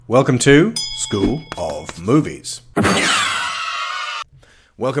Welcome to School of Movies.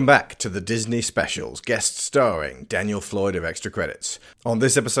 Welcome back to the Disney Specials, guest starring Daniel Floyd of Extra Credits. On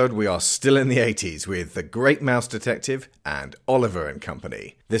this episode, we are still in the 80s with The Great Mouse Detective and Oliver and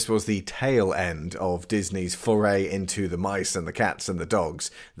Company. This was the tail end of Disney's foray into the mice and the cats and the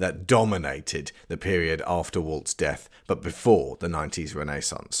dogs that dominated the period after Walt's death, but before the 90s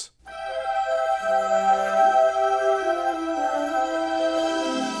Renaissance.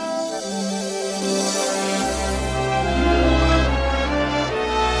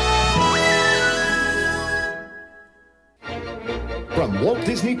 From Walt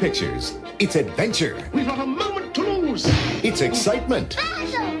Disney Pictures, it's adventure. We've not a moment to lose. It's excitement.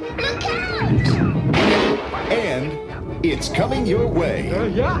 Basil, look out! And it's coming your way.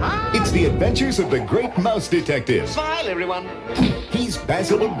 It's the adventures of the Great Mouse Detective. Smile, everyone. He's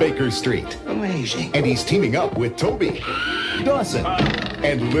Basil of Baker Street. Amazing. And he's teaming up with Toby, Dawson,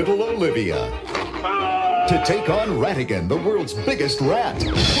 and little Olivia to take on Ratigan, the world's biggest rat.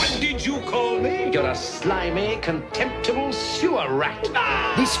 What did you call me? You're a slimy, contemptible sewer rat.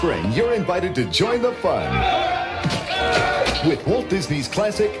 This spring, you're invited to join the fun with Walt Disney's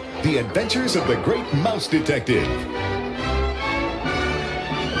classic, The Adventures of the Great Mouse Detective.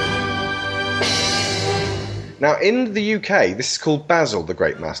 Now, in the UK, this is called Basil, the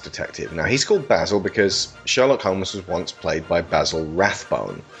Great Mouse Detective. Now, he's called Basil because Sherlock Holmes was once played by Basil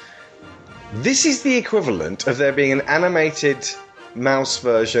Rathbone. This is the equivalent of there being an animated mouse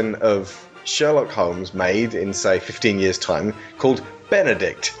version of Sherlock Holmes made in, say, 15 years' time called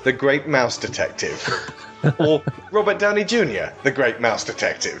Benedict, the Great Mouse Detective. Or Robert Downey Jr., the Great Mouse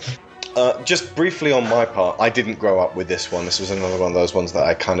Detective. Just briefly on my part, I didn't grow up with this one. This was another one of those ones that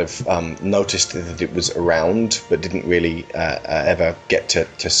I kind of noticed that it was around, but didn't really ever get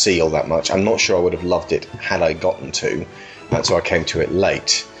to see all that much. I'm not sure I would have loved it had I gotten to, and so I came to it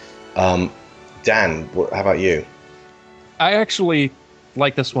late. Dan, how about you? I actually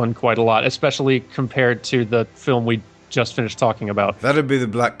like this one quite a lot, especially compared to the film we just finished talking about. That'd be The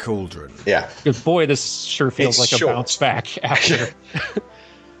Black Cauldron. Yeah. Because boy, this sure feels It's like short. a bounce back after.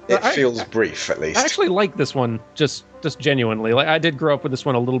 It feels brief, at least. I actually like this one, just genuinely. Like, I did grow up with this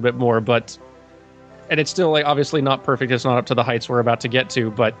one a little bit more, and it's still like obviously not perfect. It's not up to the heights we're about to get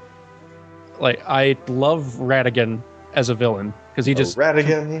to, but like I love Ratigan as a villain because he just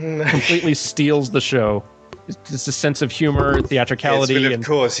Ratigan. completely steals the show. It's just a sense of humor, theatricality, Yes, but of and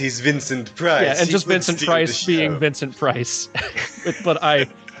course he's Vincent Price. yeah, and He just would Vincent steal Price the being show. Vincent Price. but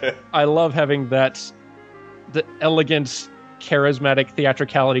I love having the elegant, charismatic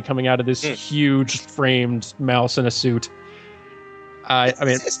theatricality coming out of this huge framed mouse in a suit. I mean,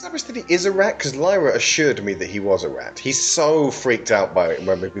 Is it established that he is a rat? Because Lyra assured me that he was a rat. He's so freaked out by it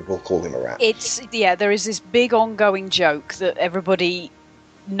when people call him a rat. There is this big ongoing joke that everybody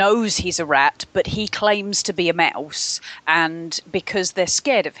knows he's a rat, but he claims to be a mouse, and because they're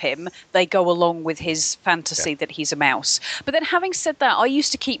scared of him, they go along with his fantasy that he's a mouse. But then, having said that, I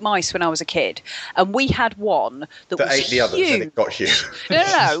used to keep mice when I was a kid, and we had one that was ate the others and huge. it got you.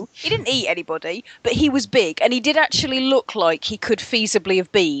 No, he didn't eat anybody, but he was big, and he did actually look like he could feasibly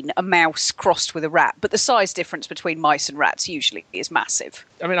have been a mouse crossed with a rat, but the size difference between mice and rats usually is massive.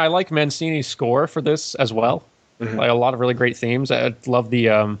 I mean, I like Mancini's score for this as well. Mm-hmm. Like a lot of really great themes. I love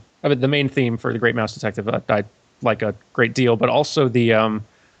the main theme for The Great Mouse Detective. I like a great deal, but also the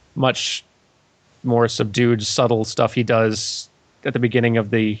much more subdued, subtle stuff he does at the beginning of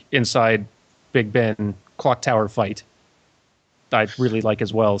the inside Big Ben clock tower fight. I really like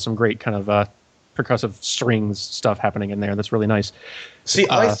as well. Some great kind of percussive strings stuff happening in there. That's really nice. See,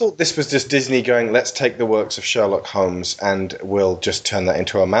 I thought this was just Disney going, let's take the works of Sherlock Holmes and we'll just turn that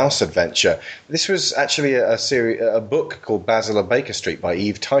into a mouse adventure. This was actually a book called Basil of Baker Street by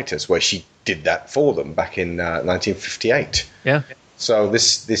Eve Titus, where she did that for them back in 1958. Yeah. So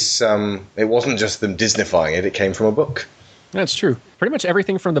this it wasn't just them Disneyfying it, it came from a book. That's true. Pretty much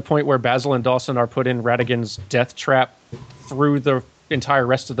everything from the point where Basil and Dawson are put in Ratigan's death trap through the entire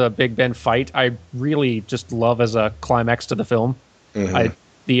rest of the Big Ben fight, I really just love as a climax to the film. Mm-hmm.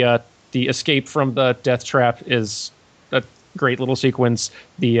 The escape from the death trap is a great little sequence.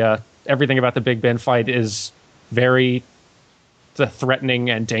 The everything about the Big Ben fight is very threatening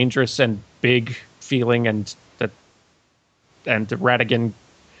and dangerous and big feeling, and Ratigan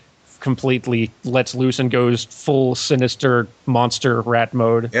completely lets loose and goes full sinister monster rat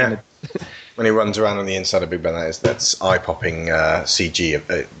mode. Yeah. When he runs around on the inside of Big Ben, that's eye-popping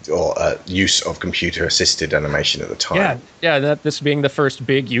CG or use of computer-assisted animation at the time. Yeah. This being the first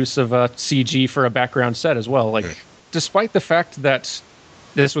big use of CG for a background set as well. Like, despite the fact that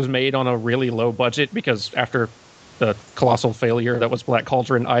this was made on a really low budget, because after the colossal failure that was Black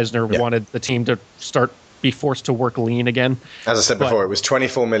Cauldron, Eisner wanted the team to be forced to work lean again. As I said before, it was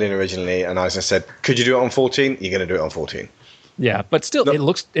 24 million originally, and Eisner said, "Could you do it on 14? You're going to do it on 14." Yeah, but still,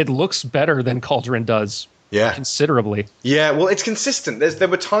 it looks better than Cauldron does. Yeah, considerably. Yeah, well, it's consistent. There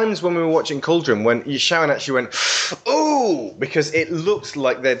were times when we were watching Cauldron when Sharon actually went, "Ooh," because it looked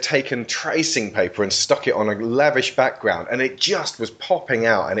like they'd taken tracing paper and stuck it on a lavish background, and it just was popping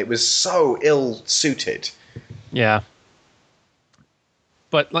out, and it was so ill-suited. Yeah.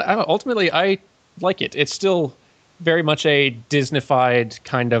 But ultimately, I like it. It's still very much a Disney-fied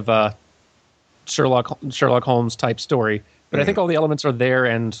kind of Sherlock Holmes type story, but I think all the elements are there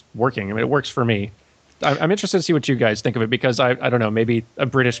and working. I mean, it works for me. I'm interested to see what you guys think of it, because I don't know, maybe a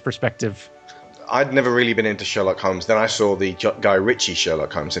British perspective. I'd never really been into Sherlock Holmes. Then I saw the Guy Ritchie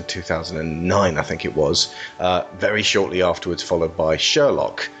Sherlock Holmes in 2009, I think it was, very shortly afterwards, followed by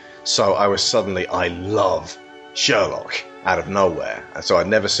Sherlock. So I was suddenly, I love Sherlock out of nowhere. So I'd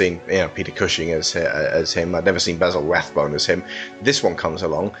never seen Peter Cushing as him. I'd never seen Basil Rathbone as him. This one comes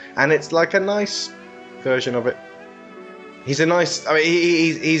along, and it's like a nice version of it. He's a nice... I mean,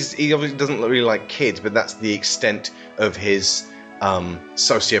 he obviously doesn't really like kids, but that's the extent of his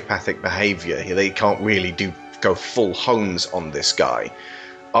sociopathic behaviour. They can't really go full Holmes on this guy.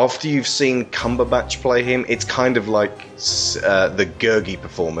 After you've seen Cumberbatch play him, it's kind of like the Gurgi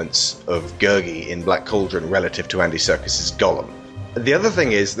performance of Gurgi in Black Cauldron relative to Andy Serkis's Gollum. The other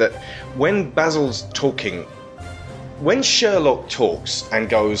thing is that when Basil's talking... When Sherlock talks and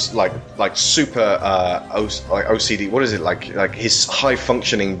goes like super like OCD, what is it, like his high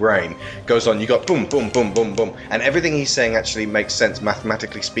functioning brain goes on, you got boom boom boom boom boom, and everything he's saying actually makes sense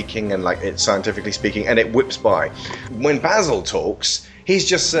mathematically speaking and scientifically speaking, and it whips by. When Basil talks, he's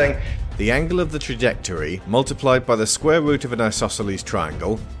just saying, the angle of the trajectory multiplied by the square root of an isosceles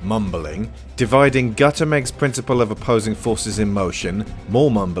triangle, mumbling, dividing Gutermeg's principle of opposing forces in motion,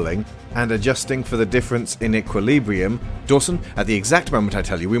 more mumbling, and adjusting for the difference in equilibrium. Dawson, at the exact moment I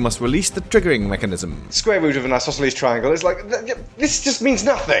tell you, we must release the triggering mechanism. Square root of an isosceles triangle is like, this just means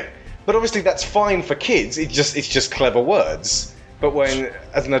nothing. But obviously that's fine for kids, it's just clever words. But when,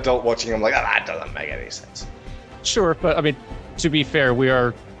 as an adult watching, I'm like, that doesn't make any sense. Sure, but I mean, to be fair, we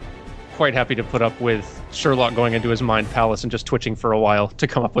are quite happy to put up with Sherlock going into his mind palace and just twitching for a while to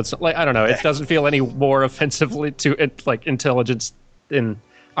come up with something. Like, I don't know, it doesn't feel any more offensively to it, like intelligence in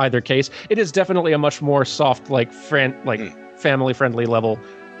either case. It is definitely a much more soft, family-friendly level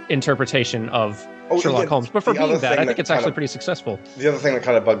interpretation of Sherlock Holmes. But for being that, I think it's actually pretty successful. The other thing that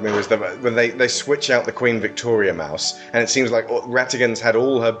kind of bugged me was that when they switch out the Queen Victoria mouse, and it seems like Rattigan's had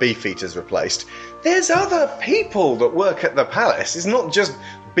all her beefeaters replaced. There's other people that work at the palace. It's not just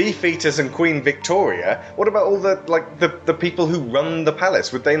beefeaters and Queen Victoria. What about all the people who run the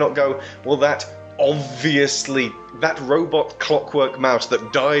palace? Would they not go, well, that robot clockwork mouse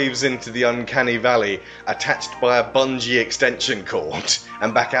that dives into the uncanny valley attached by a bungee extension cord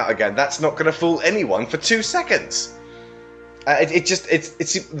and back out again, that's not going to fool anyone for 2 seconds. They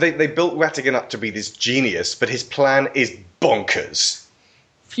built Rattigan up to be this genius, but his plan is bonkers.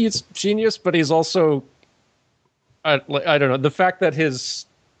 He's genius, but he's also I don't know, the fact that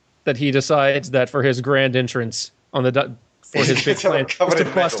he decides that for his grand entrance on for his big plan is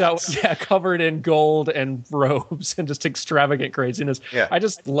to bust out, covered in gold and robes and just extravagant craziness. Yeah. I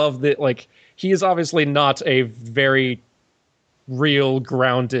just love that. Like, he is obviously not a very real,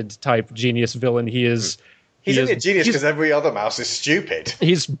 grounded type genius villain. He's only a genius because every other mouse is stupid.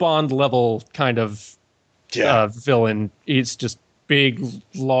 He's Bond level kind of villain. He's just big,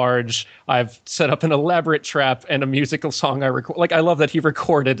 large. I've set up an elaborate trap and a musical song I record. Like, I love that he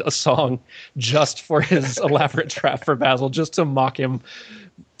recorded a song just for his elaborate trap for Basil, just to mock him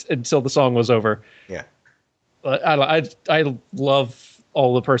until the song was over. Yeah, I love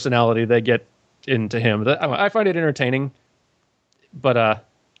all the personality they get into him. I find it entertaining, but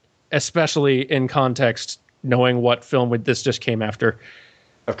especially in context, knowing what film this just came after.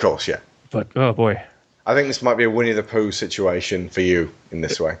 Of course, yeah. But oh boy. I think this might be a Winnie the Pooh situation for you in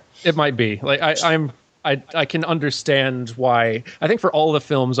this way. It might be. Like, I can understand why. I think for all the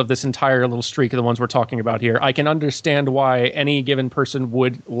films of this entire little streak of the ones we're talking about here, I can understand why any given person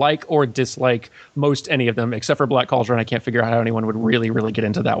would like or dislike most any of them, except for Black Cauldron. I can't figure out how anyone would really, really get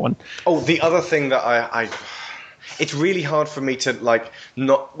into that one. Oh, the other thing that it's really hard for me to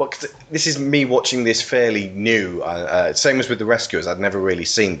this is me watching this fairly new. Same as with The Rescuers, I'd never really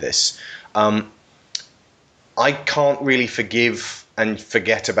seen this. I can't really forgive and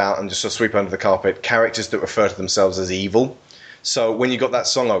forget about and just sort of sweep under the carpet characters that refer to themselves as evil. So when you got that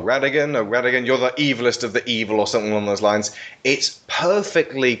song, Radigan, you're the evilest of the evil, or something along those lines, it's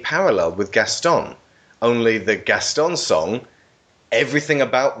perfectly paralleled with Gaston. only the Gaston song, everything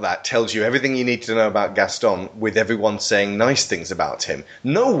about that tells you everything you need to know about Gaston, with everyone saying nice things about him.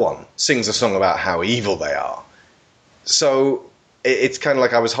 No one sings a song about how evil they are. So it's kind of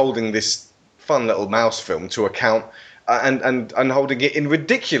like I was holding this fun little mouse film to account, and holding it in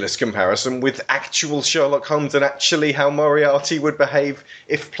ridiculous comparison with actual Sherlock Holmes and actually how Moriarty would behave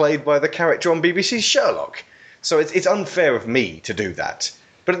if played by the character on BBC's Sherlock. So it's unfair of me to do that.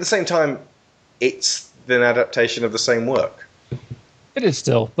 But at the same time, it's an adaptation of the same work. It is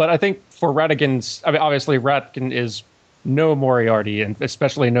still, but I think for Ratigan's, I mean, obviously Ratigan is no Moriarty, and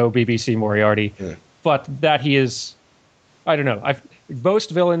especially no BBC Moriarty, but that he is, I don't know. Most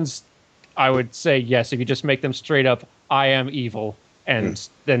villains, I would say yes, if you just make them straight up, I am evil, and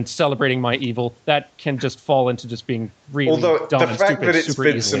then celebrating my evil, that can just fall into just being really Although dumb the and fact stupid that it's super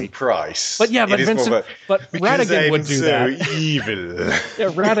Vincent easily. Price, But yeah, but Vincent, but Ratigan would do so that. evil. Yeah,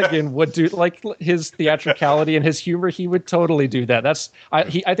 Ratigan would do, like, his theatricality and his humor. He would totally do that. I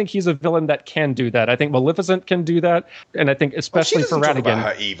think he's a villain that can do that. I think Maleficent can do that, and I think especially for She doesn't talk Ratigan.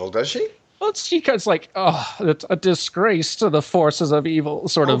 about her evil, does she? Well, she kind of like, it's a disgrace to the forces of evil,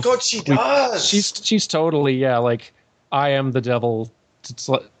 sort of. Oh God, she does. She's totally, like, I am the devil.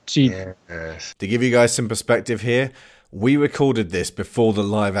 To give you guys some perspective here, we recorded this before the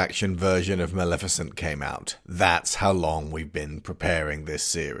live-action version of Maleficent came out. That's how long we've been preparing this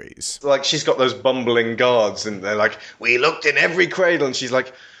series. Like, she's got those bumbling guards, and they're like, we looked in every cradle, and she's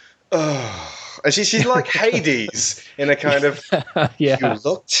like, oh. And she's like Hades in a kind of, Yeah. You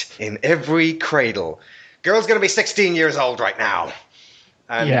looked in every cradle. Girl's going to be 16 years old right now.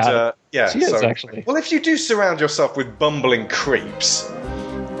 And, she is, actually. Well, if you do surround yourself with bumbling creeps...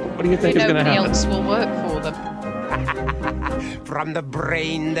 What do you think is going to Nobody happen? else will work for them. From the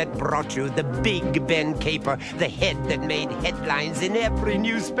brain that brought you the Big Ben caper, the head that made headlines in every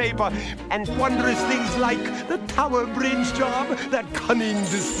newspaper, and wondrous things like the Tower Bridge job, that cunning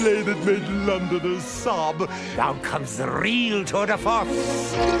display that made Londoners sob. Now comes the real tour de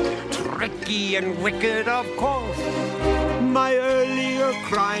force, tricky and wicked, of course. My earlier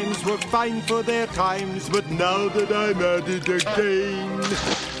crimes were fine for their times, but now that I'm at it again,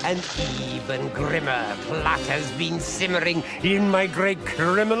 an even grimmer plot has been simmering in my great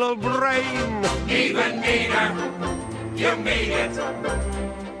criminal brain. Even meaner, you made it.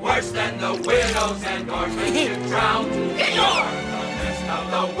 Worse than the widows and orphans you drowned. You're the best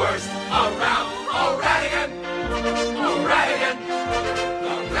of the worst around. Oh, Ratigan! Oh, Ratigan!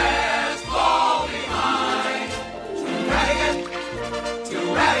 The rest fall behind. To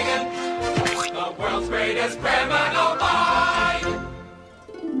Ratigan, the world's greatest criminal mind.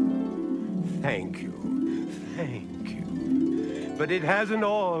 Thank you. But it hasn't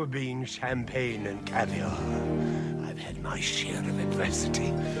all been champagne and caviar. I've had my share of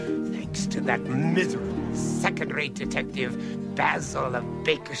adversity, thanks to that miserable second-rate detective, Basil of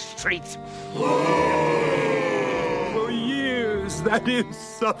Baker Street. For years, that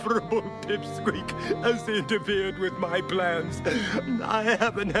insufferable pipsqueak has interfered with my plans. I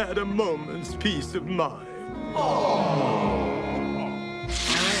haven't had a moment's peace of mind.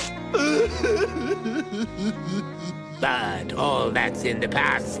 But all that's in the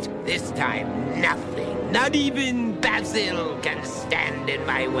past. This time, nothing, not even Basil, can stand in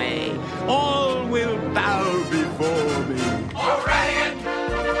my way. All will bow before me. Oh, Ratigan!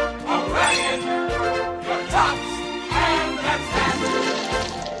 Oh, Ratigan! Your tops and that's that.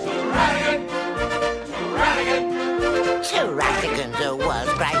 To Ratigan! To Ratigan, the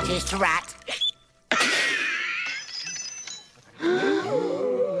world's brightest rat.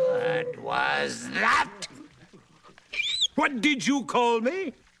 What was that? What did you call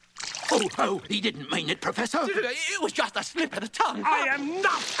me? Oh, he didn't mean it, Professor. It was just a slip of the tongue. I am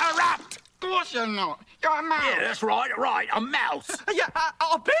not a rat! Of course you're not. You're a mouse. Yeah, that's right, a mouse. Yeah,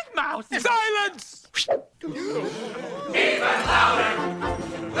 a big mouse. Silence! Even louder,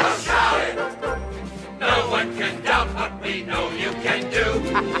 we'll shout it. No one can doubt what we know you can do.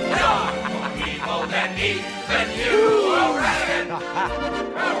 You're more evil than even you. Oh, Ratigan!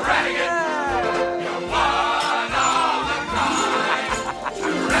 Oh, Ratigan! You're one of a kind. To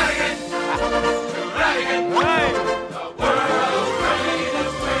Ratigan! To Ratigan! The world's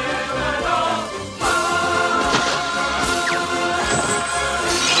greatest criminal.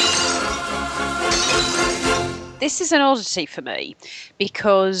 This is an oddity for me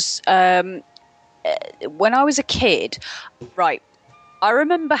because when I was a kid, right, I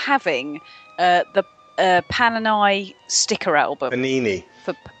remember having the Pan and I sticker album. Panini.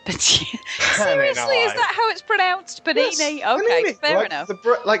 For seriously, is that how it's pronounced? Panini. Yes, okay, panini. fair Like enough.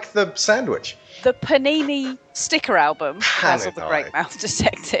 like the sandwich. The Panini sticker album, Basil the Panini. Great Mouse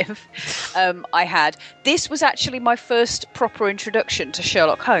Detective, I had. This was actually my first proper introduction to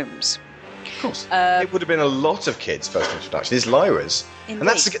Sherlock Holmes. Of course. It would have been a lot of kids' first introduction. It's Lyra's. And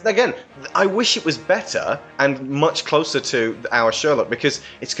that's, again, I wish it was better and much closer to our Sherlock, because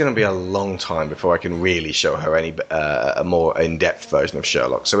it's going to be a long time before I can really show her any a more in-depth version of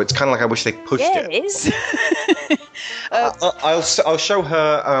Sherlock. So it's kind of like I wish they pushed it. It is. I'll show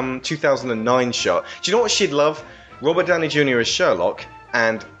her 2009 shot. Do you know what she'd love? Robert Downey Jr. as Sherlock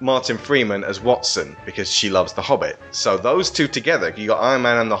and Martin Freeman as Watson, because she loves The Hobbit. So those two together, you got Iron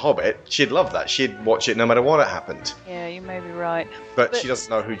Man and The Hobbit, she'd love that. She'd watch it no matter what happened. Yeah, you may be right. But she doesn't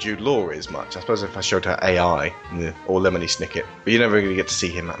know who Jude Law is much. I suppose if I showed her AI or Lemony Snicket, but you're never going to get to see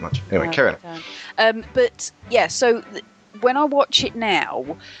him that much. Anyway, carry on. But yeah, so when I watch it now,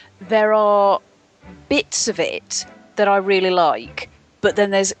 there are bits of it that I really like, but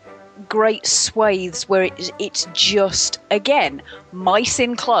then there's great swathes where it's just, again, mice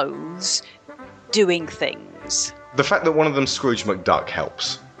in clothes doing things. The fact that one of them's Scrooge McDuck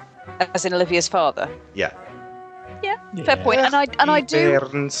helps. As in Olivia's father. Yeah. Yeah, fair point. And I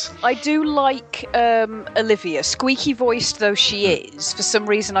do like Olivia, squeaky voiced though she is. For some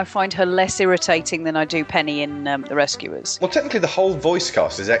reason, I find her less irritating than I do Penny in The Rescuers. Well, technically, the whole voice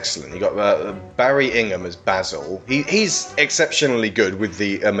cast is excellent. You got Barry Ingham as Basil. He's exceptionally good with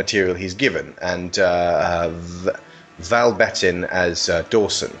the material he's given, and Val Bettin as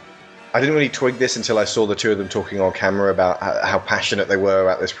Dawson. I didn't really twig this until I saw the two of them talking on camera about how passionate they were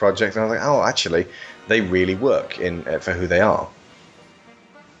about this project, and I was like, oh, actually, they really work for who they are.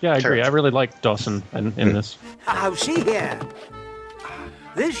 Yeah, I agree. I really like Dawson in this. Now, see here.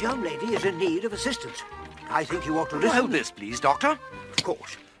 This young lady is in need of assistance. I think you ought to listen. Hold this, please, Doctor. Of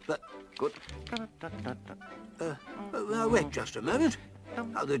course. But, good. Wait just a moment.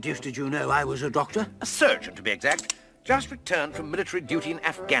 How the deuce did you know I was a doctor? A surgeon, to be exact. Just returned from military duty in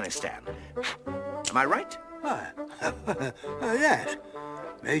Afghanistan. Am I right? Yes.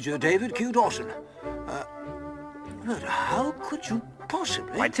 Major David Q. Dawson. But how could you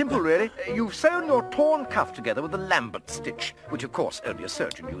possibly... Quite simple, really. You've sewn your torn cuff together with a Lambert stitch, which, of course, only a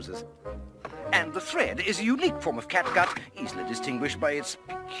surgeon uses. And the thread is a unique form of catgut, easily distinguished by its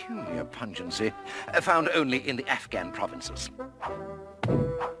peculiar pungency, found only in the Afghan provinces.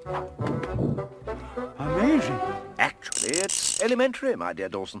 Amazing. Actually, it's elementary, my dear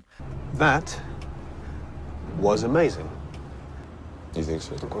Dawson. That was amazing. You think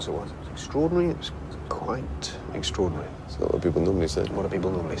so? Of course it was. It was extraordinary. It was quite extraordinary. It's not what people normally say. What do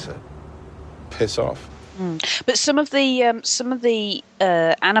people normally say? Piss off. But some of the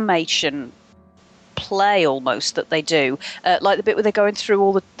animation play almost that they do, like the bit where they're going through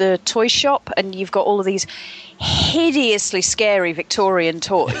all the toy shop and you've got all of these hideously scary Victorian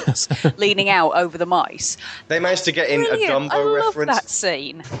toys leaning out over the mice. They managed to get in a Dumbo I love reference. that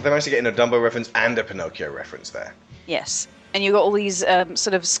scene. They managed to get in a Dumbo reference and a Pinocchio reference there. Yes. And you've got all these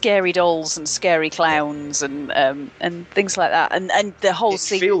sort of scary dolls and scary clowns and things like that. And the whole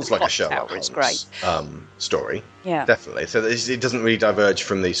scene feels like a clock Sherlock tower Holmes is great. Story. Yeah. Definitely. So it doesn't really diverge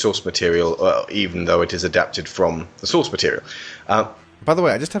from the source material, even though it is adapted from the source material. By the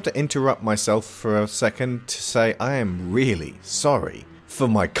way, I just have to interrupt myself for a second to say I am really sorry for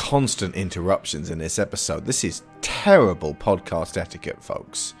my constant interruptions in this episode. This is terrible podcast etiquette,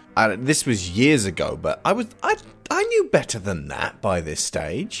 folks. This was years ago, but I knew better than that by this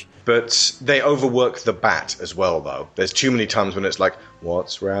stage. But they overwork the bat as well, though. There's too many times when it's like,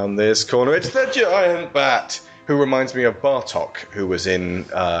 what's round this corner? It's the giant bat! Who reminds me of Bartok, who was in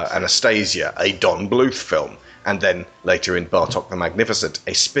Anastasia, a Don Bluth film. And then later in Bartok the Magnificent,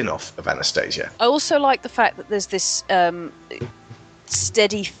 a spin-off of Anastasia. I also like the fact that there's this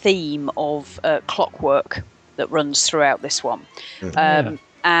steady theme of clockwork that runs throughout this one.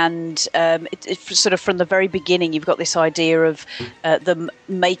 And it's sort of from the very beginning, you've got this idea of them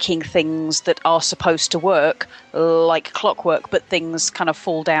making things that are supposed to work like clockwork, but things kind of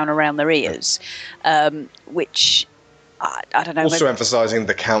fall down around their ears, which I don't know. Also emphasising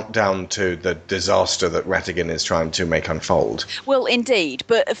the countdown to the disaster that Rattigan is trying to make unfold. Well, indeed,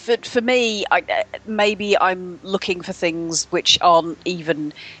 but for me, maybe I'm looking for things which aren't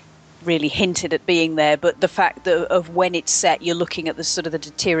even really hinted at being there, but the fact of when it's set, you're looking at the sort of the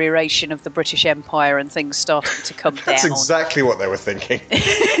deterioration of the British Empire and things starting to come That's down. exactly what they were thinking.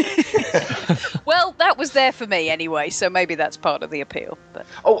 Well, that was there for me anyway, so maybe that's part of the appeal. But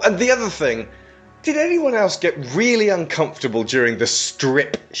oh, and the other thing, did anyone else get really uncomfortable during the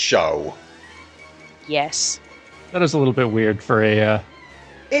strip show? Yes. That is a little bit weird for a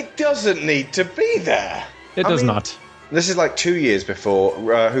It doesn't need to be there. It does not. This is like 2 years before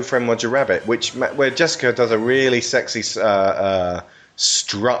Who Framed Roger Rabbit, where Jessica does a really sexy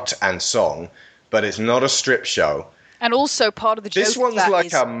strut and song, but it's not a strip show. And also part of the joke This one's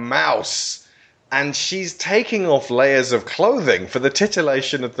like a mouse, and she's taking off layers of clothing for the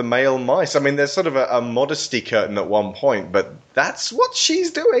titillation of the male mice. I mean, there's sort of a modesty curtain at one point, but that's what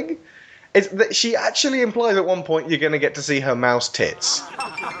she's doing. She actually implies at one point you're going to get to see her mouse tits.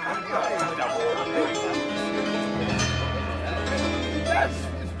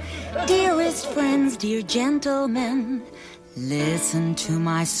 Dearest friends, dear gentlemen, listen to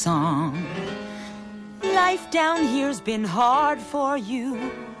my song. Life down here's been hard for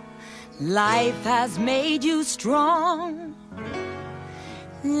you. Life has made you strong.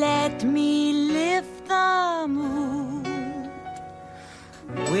 Let me lift the mood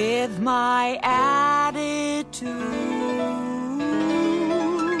with my attitude.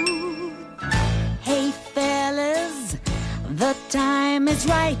 Hey fellas, the time is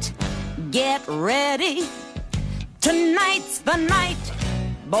right. Get ready. Tonight's the night.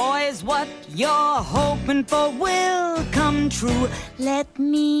 Boys, what you're hoping for will come true. Let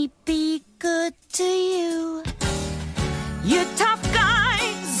me be good to you. You tough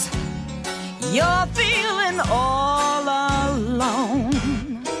guys, you're feeling all alone.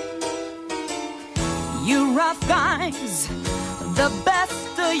 You rough guys, the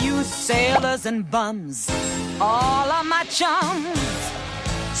best of you sailors and bums, all of my chums.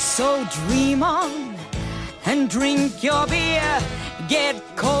 So dream on and drink your beer. Get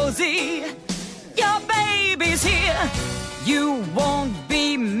cozy, your baby's here. You won't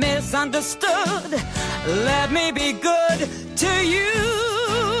be misunderstood. Let me be good to you.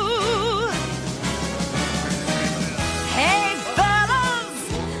 Hey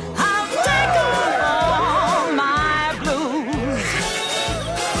fellas, I'll take all my blues.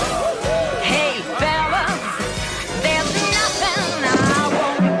 Hey fellas, there's nothing I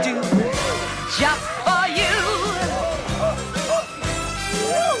won't do just for you.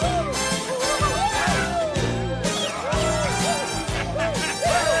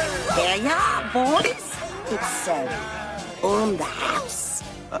 There you are, boys. It's, the house.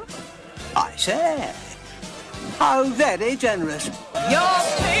 I say. How very generous. Your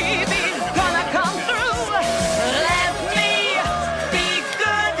baby's gonna come through. Let me be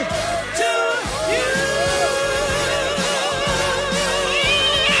good to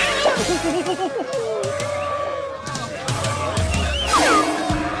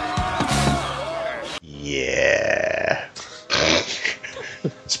Yeah.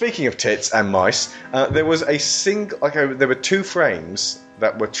 Speaking of tits and mice, there was there were 2 frames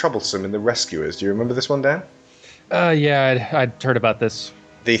that were troublesome in The Rescuers. Do you remember this one, Dan? Yeah, I'd heard about this.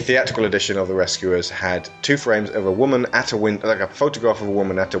 The theatrical edition of The Rescuers had 2 frames of a woman at a window, like a photograph of a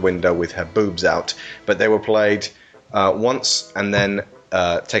woman at a window with her boobs out, but they were played once and then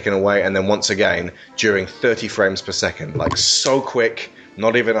taken away and then once again during 30 frames per second. Like, so quick,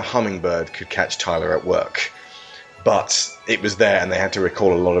 not even a hummingbird could catch Tyler at work. But it was there, and they had to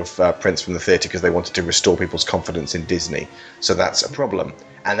recall a lot of prints from the theatre because they wanted to restore people's confidence in Disney. So that's a problem.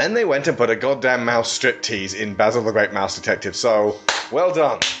 And then they went and put a goddamn mouse striptease in Basil the Great Mouse Detective. So, well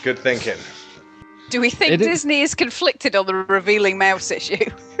done. Good thinking. Do we think Disney is conflicted on the revealing mouse issue?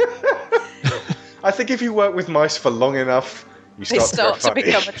 I think if you work with mice for long enough, they start to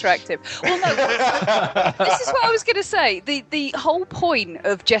become attractive. Well, no, this is what I was going to say. The whole point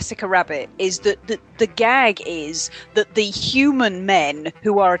of Jessica Rabbit is that the gag is that the human men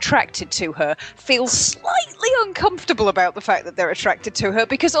who are attracted to her feel slightly uncomfortable about the fact that they're attracted to her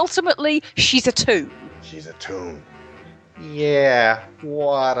because ultimately she's a toon. She's a toon. Yeah,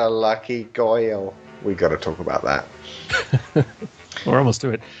 what a lucky girl. We got to talk about that. We're almost to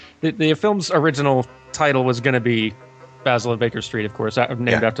it. The film's original title was going to be Basil and Baker Street, of course,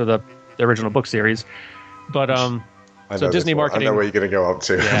 named after the original book series. But so Disney marketing. I know where you're going to go up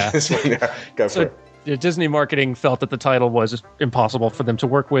to. Yeah. Go for it. Disney marketing felt that the title was impossible for them to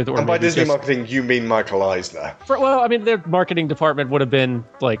work with. And by Disney marketing, you mean Michael Eisner? Well, I mean, their marketing department would have been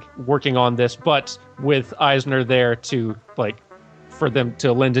like working on this, but with Eisner there to for them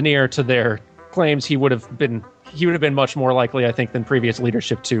to lend an ear to their claims, he would have been much more likely, I think, than previous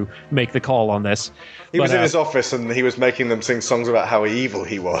leadership to make the call on this. He was in his office and he was making them sing songs about how evil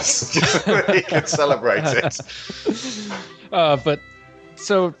he was, just so he could celebrate it. But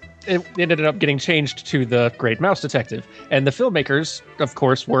so it ended up getting changed to The Great Mouse Detective. And the filmmakers, of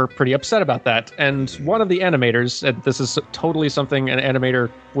course, were pretty upset about that. And one of the animators, and this is totally something an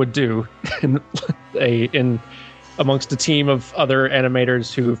animator would do in amongst a team of other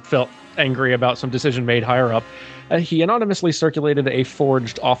animators who felt angry about some decision made higher up. He anonymously circulated a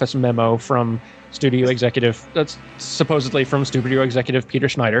forged office memo from studio executive, that's supposedly from studio executive Peter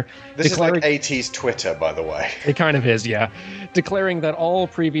Schneider. This is like 80s Twitter, by the way. It kind of is, yeah. Declaring that all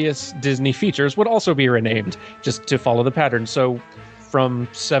previous Disney features would also be renamed, just to follow the pattern. So, from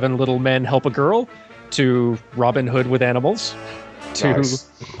Seven Little Men Help a Girl, to Robin Hood with Animals, to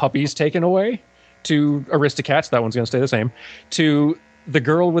Puppies Taken Away, to Aristocats, that one's going to stay the same, to The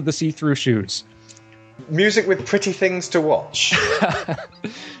Girl with the See-Through Shoes. Music with pretty things to watch.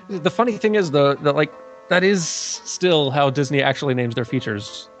 The funny thing is, that is still how Disney actually names their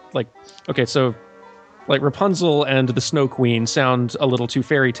features. Like, okay, so like Rapunzel and the Snow Queen sound a little too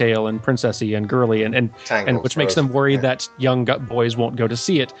fairy tale and princessy and girly, and which makes them worry that young boys won't go to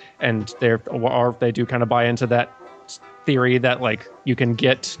see it, and they do kind of buy into that theory that like you can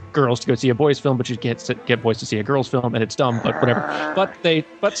get girls to go see a boys film, but you can't get boys to see a girls film, and it's dumb, but whatever.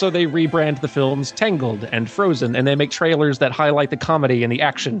 So they rebrand the films Tangled and Frozen, and they make trailers that highlight the comedy and the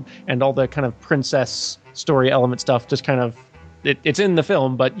action and all the kind of princess story element stuff. Just kind of it's in the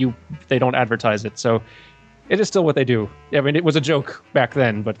film, but they don't advertise it. So it is still what they do. I mean, it was a joke back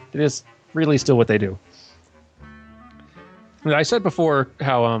then, but it is really still what they do. I said before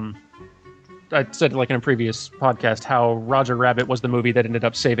how I said like in a previous podcast how Roger Rabbit was the movie that ended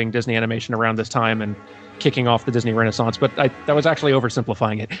up saving Disney animation around this time and kicking off the Disney Renaissance, but that was actually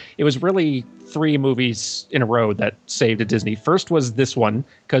oversimplifying it. It was really 3 movies in a row that saved Disney. First was this one,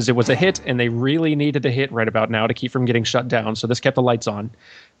 because it was a hit, and they really needed a hit right about now to keep from getting shut down, so this kept the lights on.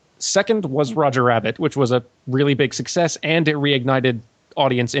 Second was Roger Rabbit, which was a really big success, and it reignited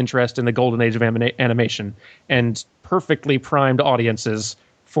audience interest in the golden age of animation, and perfectly primed audiences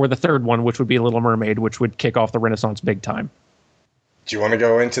for the third one, which would be Little Mermaid, which would kick off the Renaissance big time. Do you want to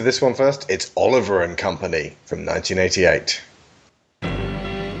go into this one first? It's Oliver and Company from 1988.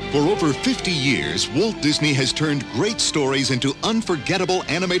 For over 50 years, Walt Disney has turned great stories into unforgettable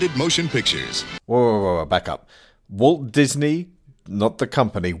animated motion pictures. Whoa, back up. Walt Disney, not the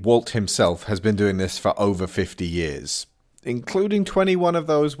company, Walt himself has been doing this for over 50 years, including 21 of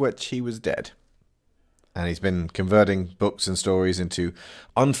those which he was dead. And he's been converting books and stories into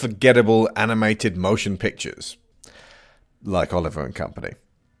unforgettable animated motion pictures, like Oliver and Company.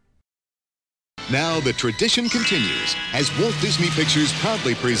 Now the tradition continues as Walt Disney Pictures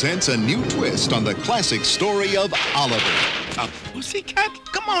proudly presents a new twist on the classic story of Oliver. A pussycat?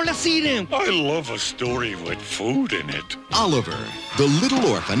 Come on, let's see them. I love a story with food in it. Oliver, the little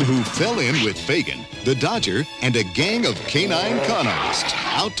orphan who fell in with Fagin, the Dodger, and a gang of canine con artists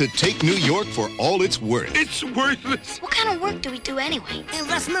out to take New York for all it's worth. It's worthless. What kind of work do we do anyway?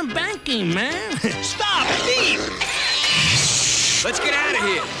 Investment banking, man. Stop, thief! Let's get out of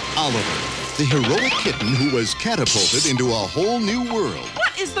here. Oliver, the heroic kitten who was catapulted into a whole new world.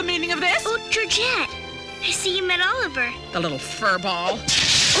 What is the meaning of this? Oh, Georgette. I see you met Oliver. The little furball.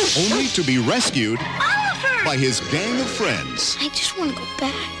 Only to be rescued Oliver! by his gang of friends. I just want to go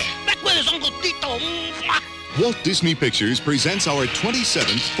back. Back with his Uncle Tito. Walt Disney Pictures presents our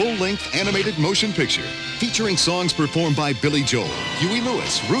 27th full-length animated motion picture, featuring songs performed by Billy Joel, Huey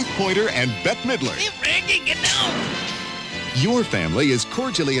Lewis, Ruth Pointer, and Bette Midler. Hey, Frankie, get down! Your family is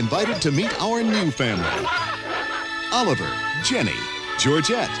cordially invited to meet our new family. Oliver, Jenny,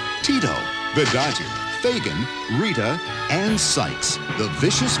 Georgette, Tito, the Dodger, Fagin, Rita, and Sykes, the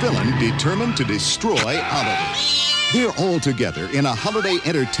vicious villain determined to destroy Oliver. They're all together in a holiday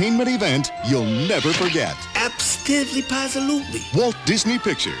entertainment event you'll never forget. Absolutely, positively. Walt Disney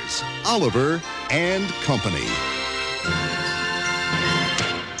Pictures, Oliver and Company.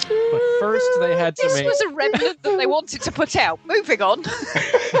 But first they had to This make... was a remnant that they wanted to put out. Moving on.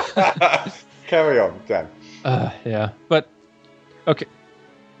 Carry on, Dan. Yeah, but okay.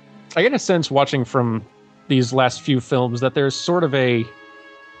 I get a sense watching from these last few films that there's sort of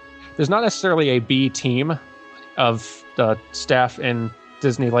there's not necessarily a B team of the staff in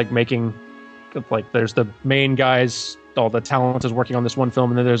Disney, like making, like there's the main guys, all the talent is working on this one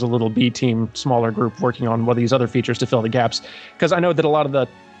film, and then there's a little B team, smaller group working on one of these other features to fill the gaps. Because I know that a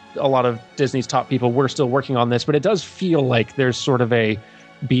lot of Disney's top people were still working on this, but it does feel like there's sort of a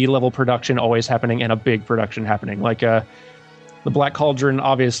B-level production always happening and a big production happening. Like the Black Cauldron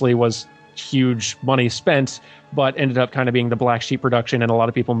obviously was huge money spent, but ended up kind of being the black sheep production, and a lot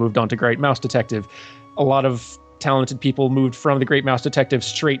of people moved on to Great Mouse Detective. A lot of talented people moved from the Great Mouse Detective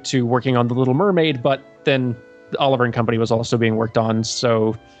straight to working on The Little Mermaid, but then Oliver and Company was also being worked on,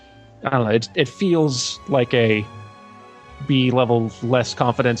 so I don't know, it feels like a B-level, less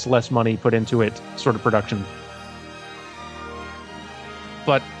confidence, less money put into it sort of production.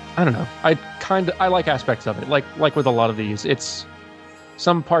 But I don't know, I like aspects of it, like with a lot of these. It's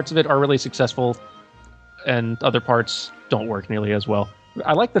some parts of it are really successful, and other parts don't work nearly as well.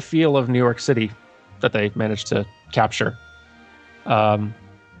 I like the feel of New York City that they managed to capture. The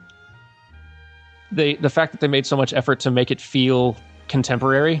fact that they made so much effort to make it feel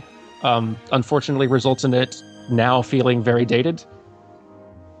contemporary, unfortunately results in it now feeling very dated.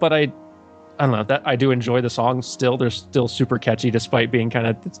 But I don't know, that I do enjoy the songs still. They're still super catchy despite being kind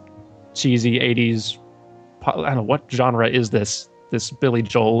of cheesy 80s. I don't know, what genre is this? This Billy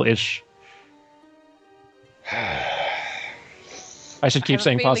Joel-ish. I should keep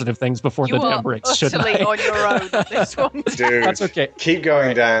saying positive things before the dam breaks, shouldn't I? You are utterly on your own on this one. Dude, that's okay. Keep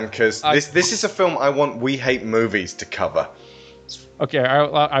going, Dan, because this is a film I want We Hate Movies to cover. Okay,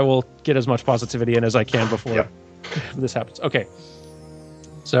 I will get as much positivity in as I can before this happens. Okay,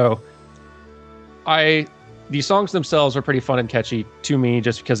 so these songs themselves are pretty fun and catchy to me,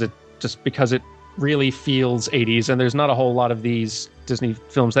 just because it really feels 80s, and there's not a whole lot of these Disney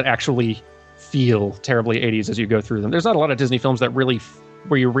films that actually feel terribly 80s as you go through them. There's not a lot of Disney films that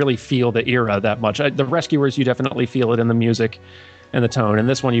where you really feel the era that much. The Rescuers, you definitely feel it in the music and the tone, and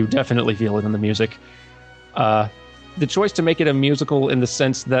this one you definitely feel it in the music. The choice to make it a musical in the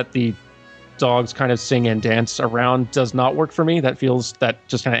sense that the dogs kind of sing and dance around does not work for me. That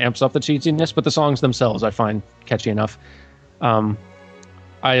just kind of amps up the cheesiness, but the songs themselves I find catchy enough.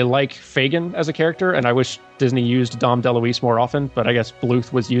 I like Fagin as a character, and I wish Disney used Dom DeLuise more often, but I guess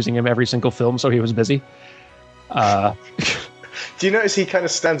Bluth was using him every single film, so he was busy. Do you notice he kind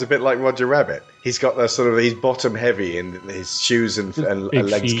of stands a bit like Roger Rabbit? He's got the sort of, he's bottom heavy and his shoes and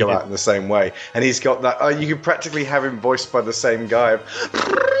legs go out in the same way. And he's got that, you could practically have him voiced by the same guy.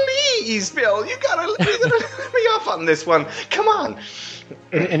 Please, Bill, you gotta let me off on this one. Come on.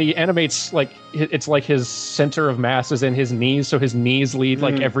 And he animates like it's like his center of mass is in his knees, so his knees lead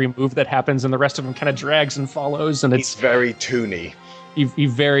like every move that happens, and the rest of him kind of drags and follows. And he's very toony. He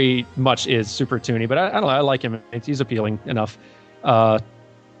very much is super toony, but I don't know. I like him. He's appealing enough.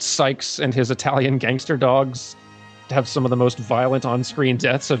 Sykes and his Italian gangster dogs have some of the most violent on-screen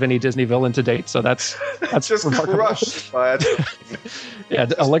deaths of any Disney villain to date. So that's just remarkable. Crushed by a train. Yeah,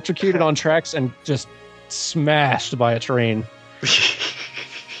 electrocuted on tracks and just smashed by a train.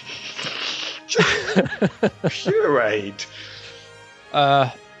 Pureed.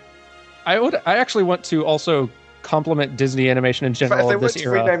 I actually want to also compliment Disney animation in general. In fact, if they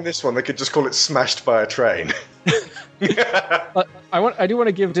were to rename this one, they could just call it Smashed by a Train. I do want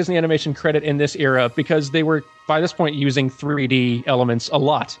to give Disney Animation credit in this era because they were by this point using 3D elements a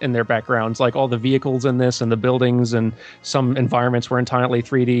lot in their backgrounds, like all the vehicles in this and the buildings, and some environments were entirely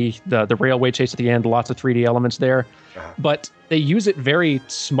 3D. The railway chase at the end, lots of 3D elements there, but they use it very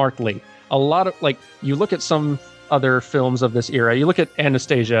smartly. A lot of, like, you look at some other films of this era, you look at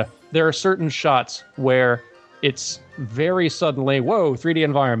Anastasia, there are certain shots where it's very suddenly, whoa, 3D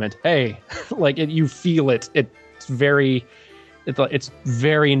environment, hey, like you feel it. It's very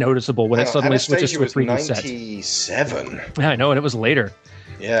noticeable when it suddenly switches to a 3D set. 97. Yeah, I know, and it was later.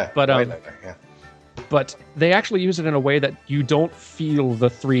 Yeah, but later, yeah. But they actually use it in a way that you don't feel the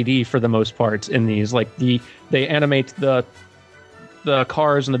 3D for the most part in these. Like they animate the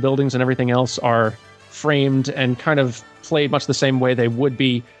cars and the buildings and everything else are framed and kind of played much the same way they would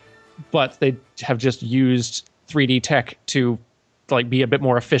be, but they have just used 3D tech to like be a bit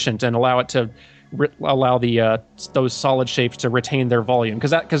more efficient and allow it to allow the those solid shapes to retain their volume,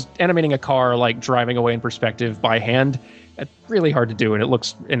 because animating a car like driving away in perspective by hand, it's really hard to do, and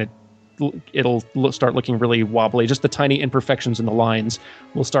it'll start looking really wobbly. Just the tiny imperfections in the lines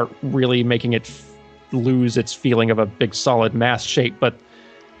will start really making it lose its feeling of a big solid mass shape. But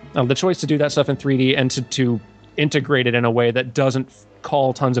the choice to do that stuff in 3D and to integrate it in a way that doesn't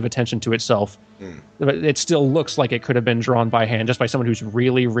call tons of attention to itself, it still looks like it could have been drawn by hand just by someone who's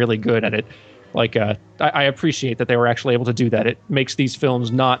really, really good at it. Like, I appreciate that they were actually able to do that. It makes these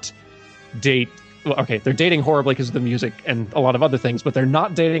films not date... Well, okay, they're dating horribly because of the music and a lot of other things, but they're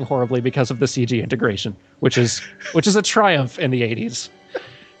not dating horribly because of the CG integration, which is a triumph in the 80s.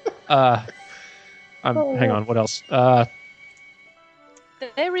 Hang on, what else?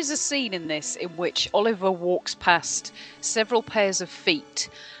 There is a scene in this in which Oliver walks past several pairs of feet,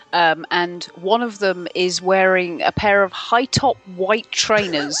 and one of them is wearing a pair of high-top white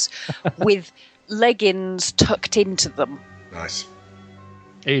trainers with leggings tucked into them. Nice.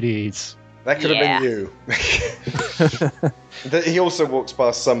 80s. That could have been you. He also walks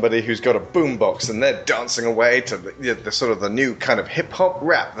past somebody who's got a boombox and they're dancing away to the sort of the new kind of hip-hop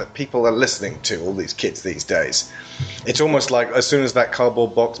rap that people are listening to, all these kids these days. It's almost like as soon as that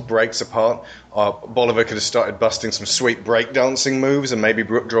cardboard box breaks apart, Bolivar could have started busting some sweet breakdancing moves and maybe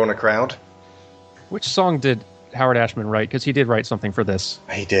drawn a crowd. Which song did Howard Ashman write? Because he did write something for this.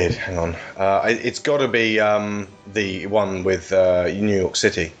 He did. Hang on. It's got to be the one with New York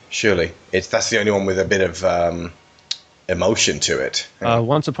City. Surely, that's the only one with a bit of emotion to it.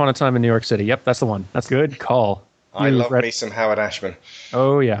 Once Upon a Time in New York City. Yep, that's the one. That's good call. I love me some Howard Ashman.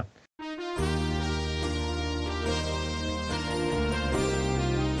 Oh yeah.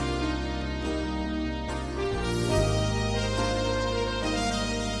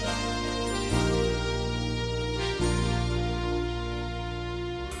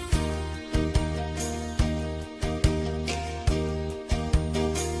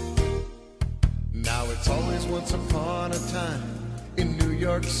 Now it's always once upon a time in New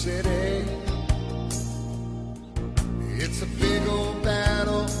York City. It's a big old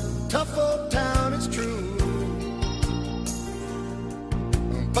battle, tough old town, it's true.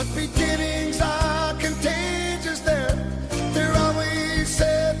 But beginnings are contagious there. They're always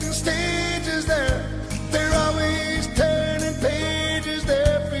setting stages there. They're always turning pages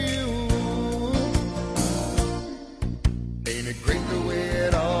there for you. Ain't it great the way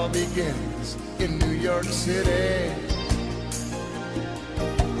it all begins in New York City?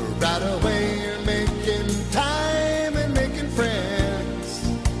 Right away you're making time and making friends.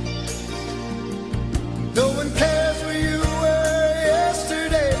 No one cares where you were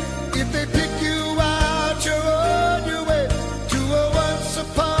yesterday. If they pick you out, you're on your way to a once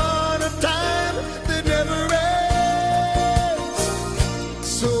upon a time that never ends.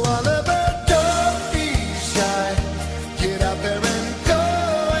 So Oliver, don't be shy. Get out there and go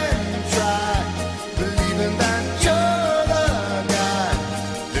and try. Believing that you're the guy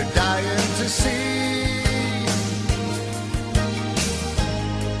they're dying to see.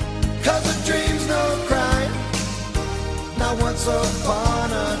 'Cause a dream's no crime. Now once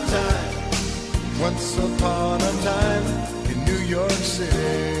upon a time in New York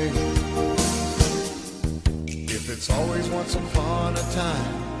City. If it's always once upon a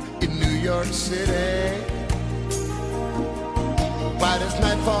time in New York City, why does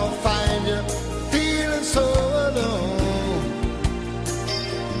nightfall find you feeling so alone?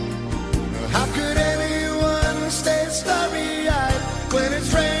 How could anyone stay starry-eyed when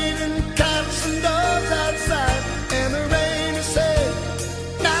it's raining cats and dogs outside and the rain is saying,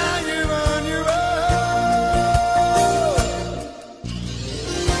 now you're on your own?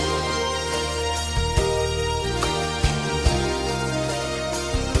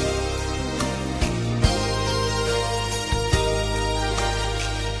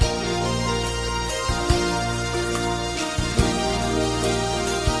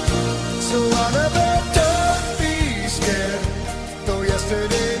 So Oliver, don't be scared. Though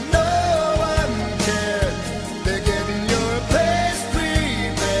yesterday no one cared. They're getting your place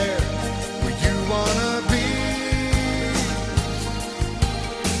prepared where you wanna be.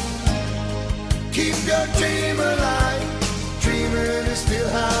 Keep your dream alive. Dreaming is still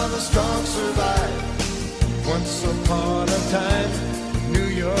how the strong survive. Once upon a time in New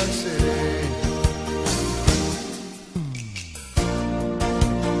York City.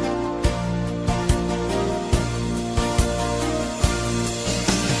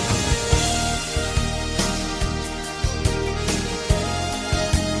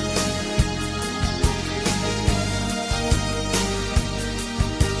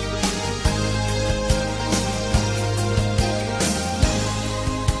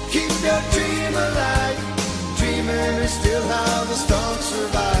 Keep your dream alive. Dreaming is still how the strong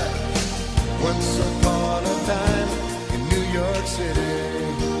survive. Once upon a time in New York City.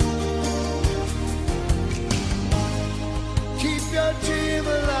 Keep your dream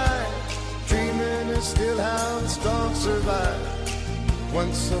alive. Dreaming is still how the strong survive.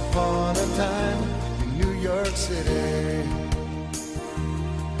 Once upon a time in New York City.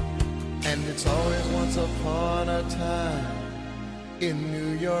 And it's always once upon a time in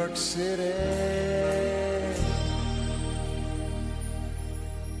New York City.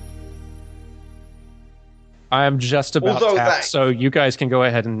 I'm just about Although tapped, that- so you guys can go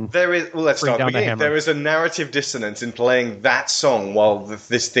ahead and There is. Well, let's bring start down at the the beginning. hammer. There is a narrative dissonance in playing that song while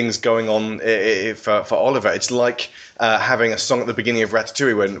this thing's going on for Oliver. It's like having a song at the beginning of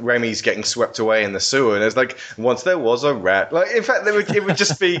Ratatouille when Remy's getting swept away in the sewer, and it's like, once there was a rat. Like, in fact, it would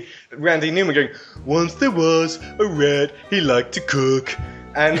just be Randy Newman going, once there was a rat, he liked to cook.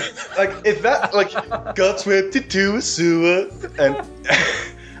 And like, if that like got swept into a sewer, and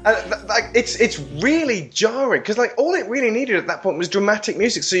like it's really jarring because like all it really needed at that point was dramatic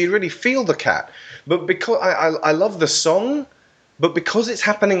music, so you really feel the cat. But because I love the song, but because it's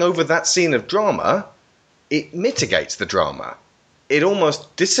happening over that scene of drama, it mitigates the drama. It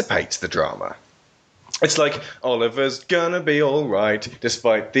almost dissipates the drama. It's like, Oliver's gonna be alright,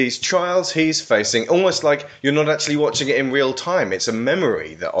 despite these trials he's facing. Almost like you're not actually watching it in real time. It's a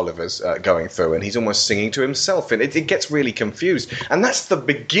memory that Oliver's going through, and he's almost singing to himself. And it gets really confused. And that's the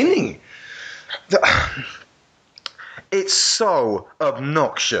beginning. It's so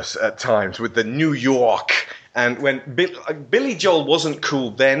obnoxious at times with the New York. And when Billy Joel wasn't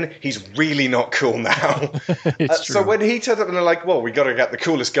cool then, he's really not cool now. So when he turns up and they're like, well, we got to get the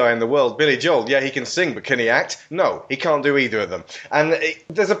coolest guy in the world, Billy Joel. Yeah, he can sing, but can he act? No, he can't do either of them. And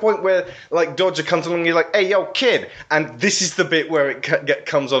there's a point where, like, Dodger comes along and you're like, hey, yo, kid. And this is the bit where it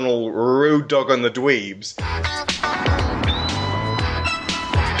comes on all rude dog on the dweebs.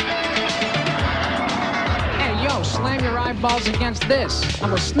 Slam your eyeballs against this.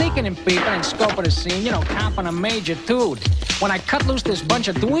 I was sneaking in people and scoping the scene, comping a major dude. When I cut loose this bunch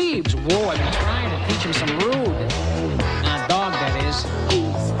of dweebs, whoa, I've been trying to teach him some rude. Dog, that is.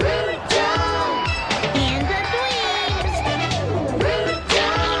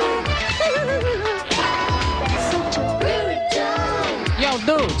 Yo,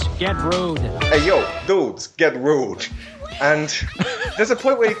 dudes, get rude. Hey, yo, dudes, get rude. And there's a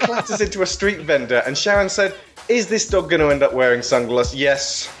point where he clatters into a street vendor, and Sharon said, is this dog going to end up wearing sunglasses?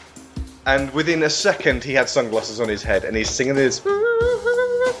 Yes. And within a second, he had sunglasses on his head, and he's singing this. You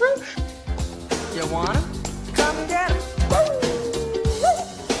want him? Come and get him.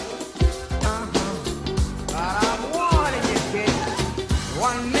 But I'm warning you, kid.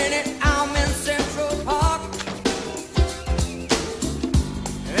 1 minute I'm in Central Park,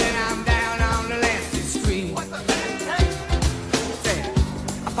 then I'm down on the Lancey Street.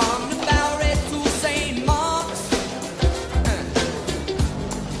 From the Bowery to St. Mark's,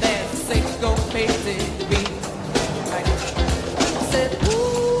 there's a safe go place to be. I said, ooh,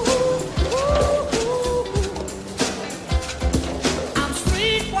 ooh, ooh, ooh. I'm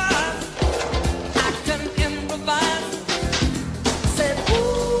streetwise, I can improvise. I said, ooh,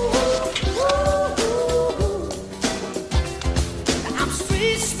 ooh, ooh, ooh. I'm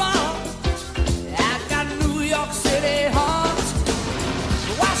street smart, I got New York City heart.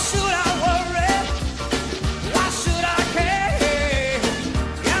 Why should I worry? Why should I care?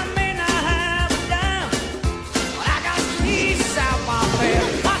 I may not have a dime, but I got streets out my fare.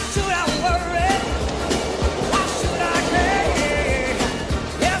 Why should I worry? Why should I care?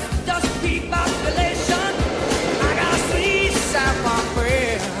 If just keep population, I got streets out my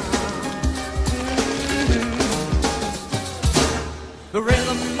fare. The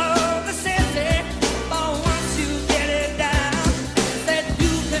rhythm of the city, but once you get it down, that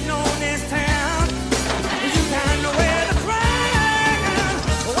you can own this town, you can wear the crown.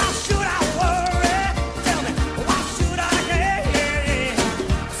 Why should I worry? Tell me, why should I care?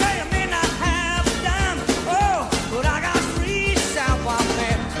 Say I may not have a dime, oh, but I got streets out my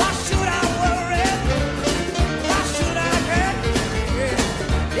man. Why should I worry? Why should I care?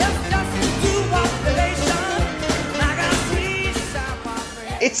 If nothing to population, I got streets out my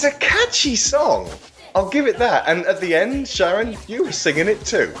man. It's a catchy song. I'll give it that. And at the end, Sharon, you were singing it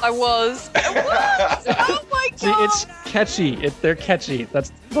too. I was. Oh my god! See, it's catchy. They're catchy.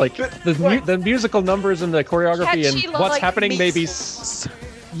 That's like the musical numbers and the choreography Catchy and what's like happening. me. Maybe.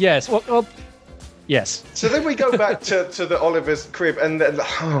 Yes. Well, yes. So then we go back to the Oliver's crib, and then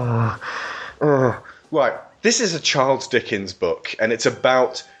right. This is a Charles Dickens book, and it's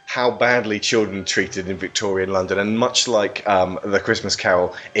about how badly children are treated in Victorian London. And much like The Christmas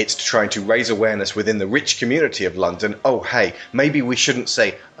Carol, it's trying to raise awareness within the rich community of London. Oh, hey, maybe we shouldn't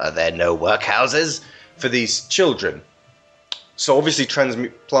say, are there no workhouses for these children? So obviously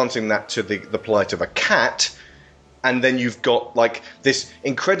transplanting that to the plight of a cat, and then you've got like this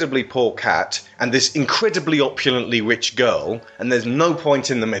incredibly poor cat and this incredibly opulently rich girl, and there's no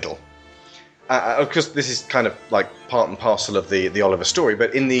point in the middle. Of course, this is kind of like part and parcel of the Oliver story,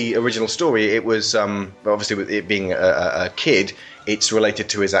 but in the original story, it was obviously with it being a kid, it's related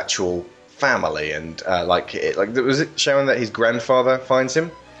to his actual family, and was it Sharon that his grandfather finds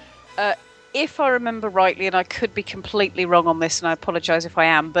him? If I remember rightly, and I could be completely wrong on this, and I apologise if I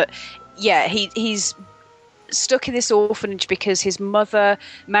am, but yeah, he's stuck in this orphanage because his mother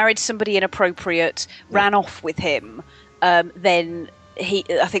married somebody inappropriate, ran off with him, then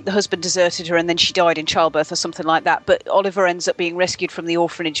I think the husband deserted her and then she died in childbirth or something like that. But Oliver ends up being rescued from the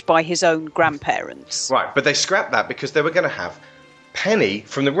orphanage by his own grandparents. Right, but they scrapped that because they were going to have Penny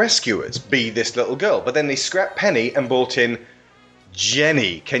from the Rescuers be this little girl. But then they scrapped Penny and brought in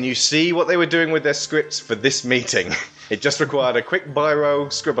Jenny. Can you see what they were doing with their scripts for this meeting? It just required a quick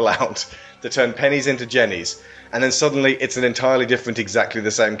biro scribble out to turn Penny's into Jenny's. And then suddenly it's an entirely different, exactly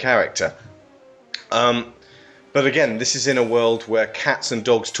the same character. But again, this is in a world where cats and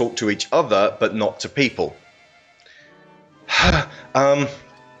dogs talk to each other, but not to people.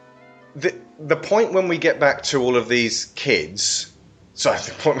 The point when we get back to all of these kids,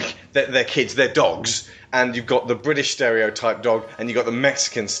 they're kids, they're dogs, and you've got the British stereotype dog, and you've got the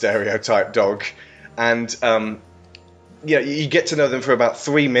Mexican stereotype dog, and you get to know them for about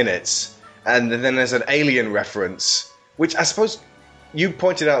 3 minutes, and then there's an alien reference, which I suppose you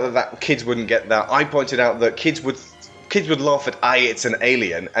pointed out that kids wouldn't get that. I pointed out that kids would laugh at it's an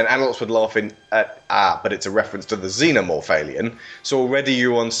alien, and adults would laugh at but it's a reference to the xenomorph alien. So already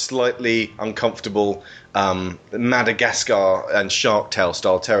you're on slightly uncomfortable Madagascar and Shark Tale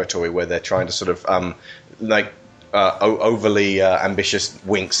style territory where they're trying to sort of overly ambitious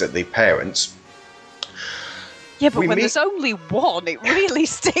winks at the parents. Yeah, but when there's only one, it really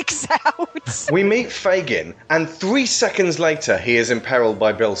sticks out. We meet Fagin, and 3 seconds later, he is imperiled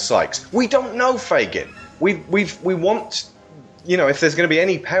by Bill Sikes. We don't know Fagin. We want, if there's going to be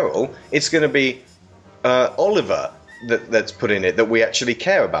any peril, it's going to be Oliver that's put in it that we actually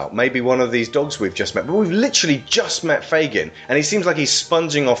care about. Maybe one of these dogs we've just met, but we've literally just met Fagin, and he seems like he's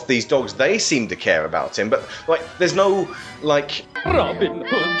sponging off these dogs. They seem to care about him, but there's no Robin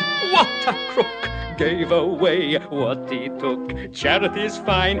Hood, what a crook! Gave away what he took. Charity's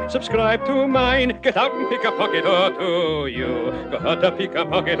fine, subscribe to mine. Get out and pick a pocket or two. You gotta pick a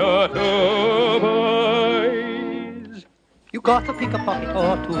pocket or two, boys. You gotta pick a pocket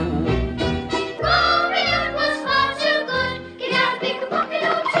or two. Robin was far too good. You gotta pick a pocket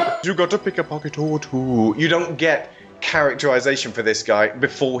or two. You got to pick a pocket or two. You don't get characterization for this guy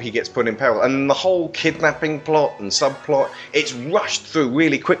before he gets put in peril, and the whole kidnapping plot and subplot, it's rushed through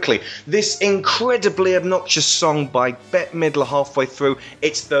really quickly. This incredibly obnoxious song by Bette Midler halfway through,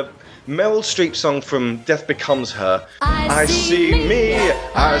 it's the Meryl Streep song from Death Becomes Her. I see me,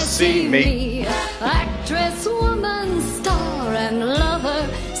 I see me. Actress, woman, star and lover,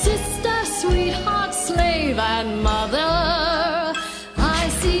 sister, sweetheart, slave and mother. I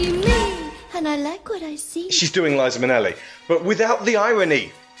see me, and I like what I see. She's doing Liza Minnelli, but without the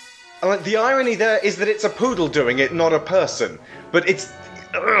irony. The irony there is that it's a poodle doing it, not a person. But it's...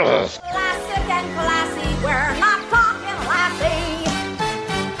 Ugh. Classic and classy, we're not talking Lassie.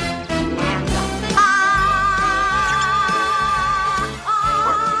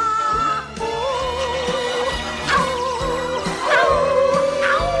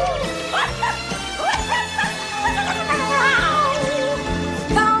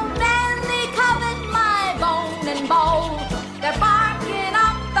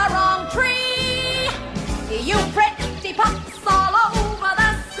 You pretty pups all over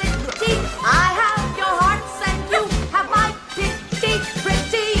the city. I have your hearts and you have my pity.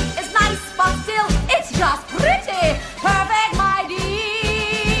 Pretty is nice, but still it's just pretty. Perfect, my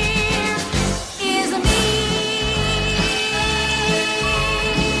dear, is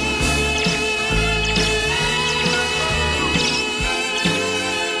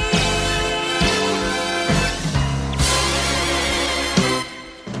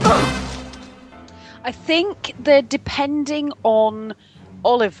I think they're depending on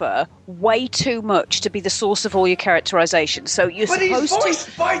Oliver way too much to be the source of all your characterization. So you're but supposed he's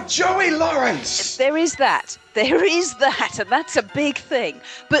voiced by Joey Lawrence. There is that, and that's a big thing.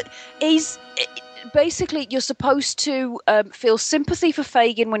 But basically, you're supposed to feel sympathy for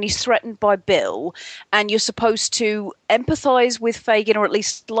Fagin when he's threatened by Bill, and you're supposed to empathise with Fagin, or at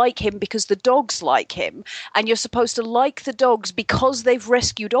least like him because the dogs like him, and you're supposed to like the dogs because they've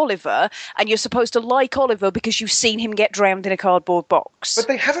rescued Oliver, and you're supposed to like Oliver because you've seen him get drowned in a cardboard box. But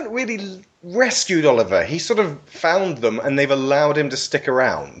they haven't really rescued Oliver. He sort of found them, and they've allowed him to stick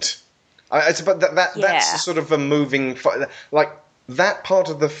around. That's sort of a moving... That part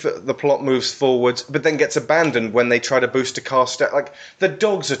of the plot moves forwards, but then gets abandoned when they try to boost a car stereo. Like, the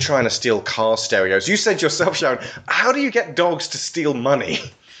dogs are trying to steal car stereos. You said yourself, Sharon, how do you get dogs to steal money?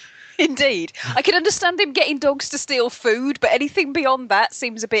 Indeed. I can understand him getting dogs to steal food, but anything beyond that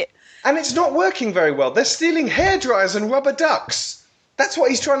seems a bit... And it's not working very well. They're stealing hairdryers and rubber ducks. That's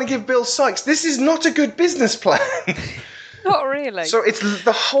what he's trying to give Bill Sikes. This is not a good business plan. Not really. So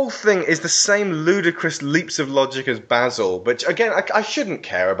the whole thing is the same ludicrous leaps of logic as Basil, but again, I shouldn't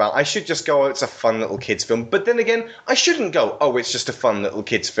care about. I should just go, oh, it's a fun little kids film. But then again, I shouldn't go, oh, it's just a fun little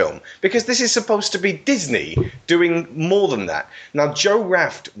kids film, because this is supposed to be Disney doing more than that. Now, Joe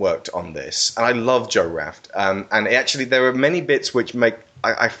Raft worked on this, and I love Joe Raft, and actually there are many bits which make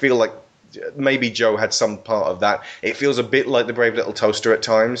I feel like maybe Joe had some part of that. It feels a bit like The Brave Little Toaster at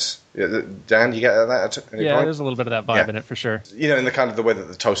times. Dan, you get that at any point? There's a little bit of that vibe in it for sure. In the kind of the way that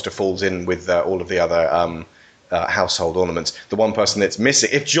the toaster falls in with all of the other household ornaments. The one person that's missing,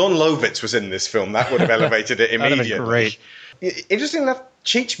 if John Lovitz was in this film, that would have elevated it That'd immediately. have been great. Interesting enough,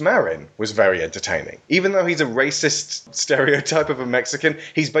 Cheech Marin was very entertaining. Even though he's a racist stereotype of a Mexican,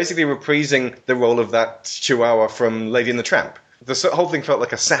 he's basically reprising the role of that chihuahua from Lady and the Tramp. The whole thing felt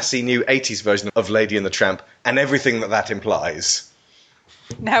like a sassy new 80s version of Lady and the Tramp, and everything that implies.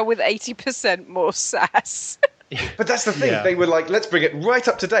 Now with 80% more sass. But that's the thing, Yeah. they were like, let's bring it right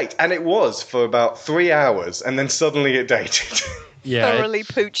up to date. And it was for about 3 hours, and then suddenly it dated. Yeah, Thoroughly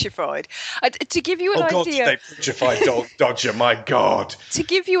poochified. To give you an Oh God, idea, they putrified Dodger, my God. to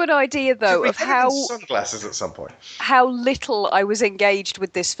give you an idea though We of had it in how sunglasses at some point. how little I was engaged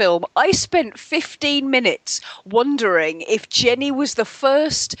with this film, I spent 15 minutes wondering if Jenny was the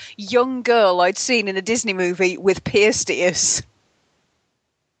first young girl I'd seen in a Disney movie with pierced ears.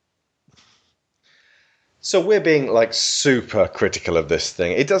 So we're being like super critical of this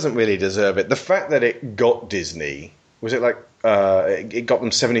thing. It doesn't really deserve it. The fact that it got Disney, was it like it got them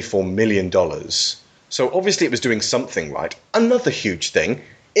 $74 million. So obviously it was doing something right. Another huge thing,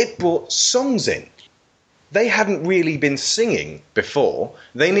 it brought songs in. They hadn't really been singing before.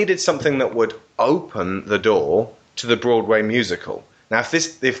 They needed something that would open the door to the Broadway musical. Now,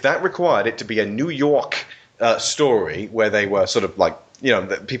 if that required it to be a New York story where they were sort of like,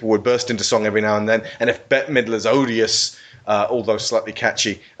 that people would burst into song every now and then, and if Bette Midler's odious, although slightly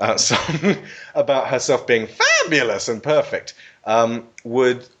catchy, song about herself being fabulous and perfect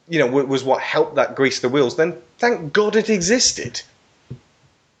was what helped that grease the wheels, then thank God it existed.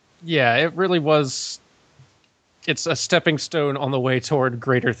 Yeah, it really was. It's a stepping stone on the way toward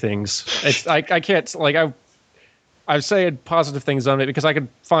greater things. I can't I've said positive things on it because I could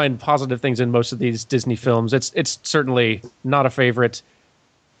find positive things in most of these Disney films. It's certainly not a favorite.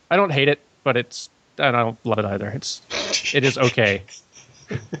 I don't hate it, but and I don't love it either. It is okay.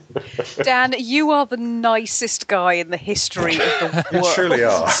 Dan, you are the nicest guy in the history of the world. You truly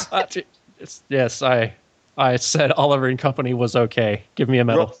are. Yes, I said Oliver and Company was okay. Give me a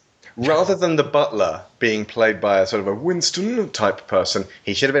medal. Rather than the butler being played by a sort of a Winston type person,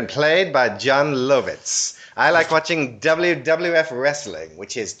 he should have been played by John Lovitz. I like watching WWF wrestling,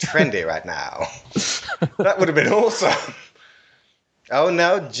 which is trendy right now. That would have been awesome. Oh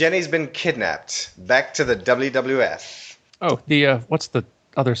no, Jenny's been kidnapped. Back to the WWF. Oh, what's the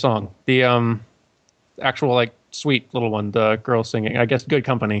other song? The actual sweet little one, the girl singing. I guess Good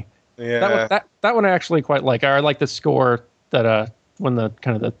Company. Yeah. That one I actually quite like. I like the score that when the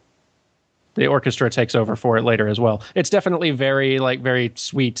kind of the orchestra takes over for it later as well. It's definitely very very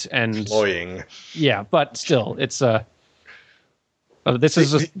sweet and cloying. Yeah, but still, it's this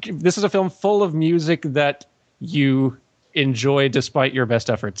is a film full of music that you enjoy despite your best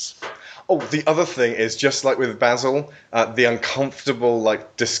efforts. Oh, the other thing is, just like with Basil, the uncomfortable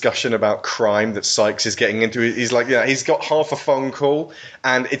discussion about crime that Sykes is getting into. He's like, he's got half a phone call,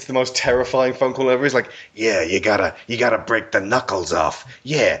 and it's the most terrifying phone call ever. He's like, yeah, you gotta break the knuckles off.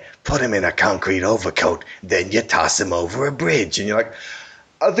 Yeah, put him in a concrete overcoat, then you toss him over a bridge. And you're like,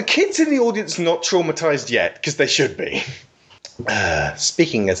 are the kids in the audience not traumatized yet? Because they should be.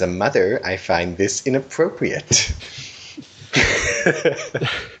 Speaking as a mother, I find this inappropriate.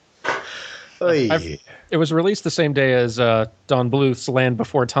 It was released the same day as Don Bluth's Land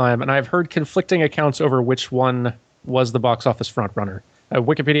Before Time, and I've heard conflicting accounts over which one was the box office frontrunner.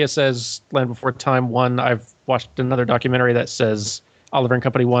 Wikipedia says Land Before Time won. I've watched another documentary that says Oliver and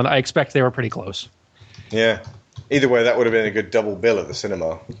Company won. I expect they were pretty close. Yeah. Either way, that would have been a good double bill at the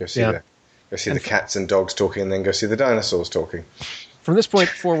cinema. Go see the cats and dogs talking, and then go see the dinosaurs talking. From this point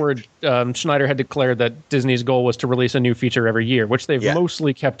forward, Schneider had declared that Disney's goal was to release a new feature every year, which they've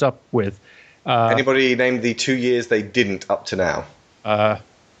mostly kept up with. Anybody named the 2 years they didn't up to now?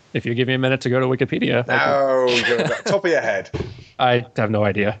 If you give me a minute to go to Wikipedia. No, top of your head. I have no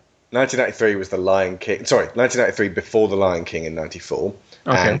idea. 1993 was The Lion King. Sorry, 1993 before The Lion King in 94.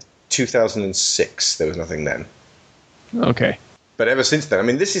 Okay. And 2006, there was nothing then. Okay. But ever since then, I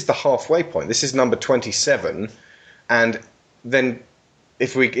mean, this is the halfway point. This is number 27. And then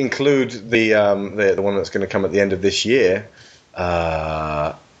if we include the one that's going to come at the end of this year,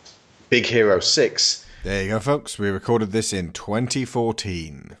 Big Hero 6. There you go, folks. We recorded this in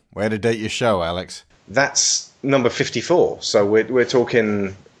 2014. Way to date your show, Alex. That's number 54. So we're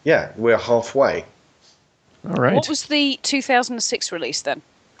talking, we're halfway. All right. What was the 2006 release then?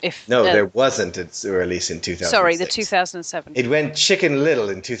 There wasn't a release in 2006. Sorry, the 2007. It went Chicken Little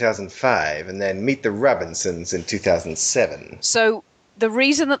in 2005 and then Meet the Robinsons in 2007. So the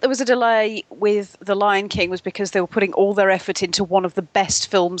reason that there was a delay with The Lion King was because they were putting all their effort into one of the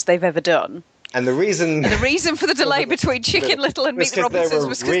best films they've ever done. And the reason for the delay between Chicken Little and Meet the Robinsons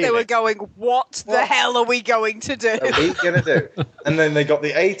was because they were going, what the hell are we going to do? What are we going to do? And then they got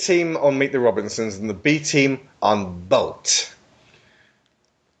the A team on Meet the Robinsons and the B team on Bolt.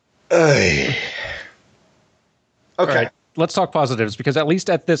 Ugh. Okay. Right, let's talk positives, because at least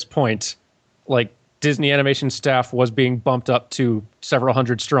at this point, like, Disney animation staff was being bumped up to several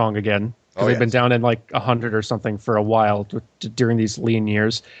hundred strong again. Because they've been down in like 100 or something for a while during these lean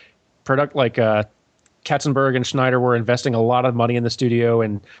years. Katzenberg and Schneider were investing a lot of money in the studio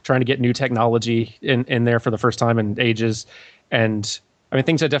and trying to get new technology in there for the first time in ages. And I mean,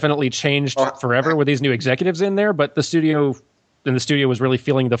 things had definitely changed forever with these new executives in there, but the studio was really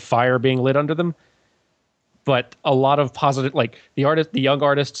feeling the fire being lit under them. But a lot of positive, like the young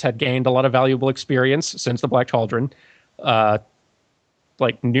artists had gained a lot of valuable experience since the Black Cauldron.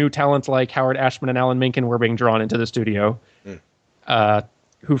 Like new talent like Howard Ashman and Alan Menken were being drawn into the studio.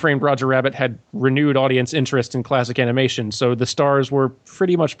 Who Framed Roger Rabbit had renewed audience interest in classic animation, so the stars were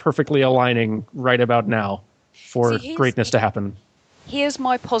pretty much perfectly aligning right about now for greatness to happen. Here's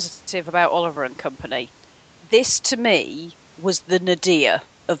my positive about Oliver and Company. This, to me, was the nadir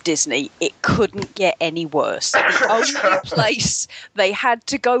of Disney. It couldn't get any worse. The only place they had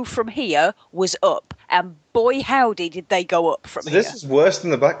to go from here was up, and boy howdy did they go up from here. This is worse than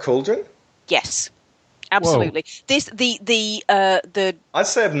the Black Cauldron? Yes. Absolutely. Whoa. I'd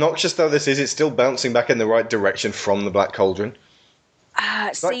say obnoxious though this is, it's still bouncing back in the right direction from the Black Cauldron.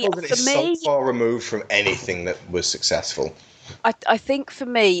 Black Cauldron is so far removed from anything that was successful. I think for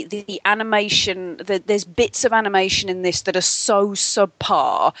me, the animation, there's bits of animation in this that are so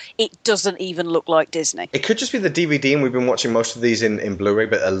subpar, it doesn't even look like Disney. It could just be the DVD, and we've been watching most of these in Blu-ray,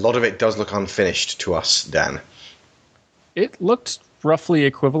 but a lot of it does look unfinished to us, Dan. It looked roughly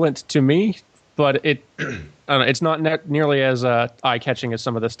equivalent to me, but it's not nearly as eye-catching as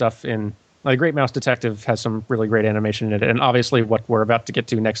some of the stuff in... Like, Great Mouse Detective has some really great animation in it, and obviously what we're about to get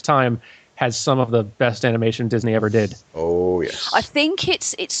to next time has some of the best animation Disney ever did. Oh, yes. I think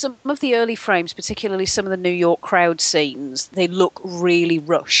it's some of the early frames, particularly some of the New York crowd scenes, they look really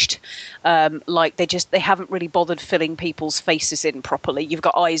rushed. Like they haven't really bothered filling people's faces in properly. You've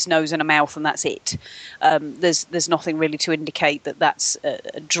got eyes, nose, and a mouth, and that's it. There's nothing really to indicate that that's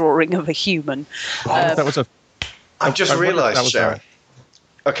a drawing of a human. I've just realised, Sharon.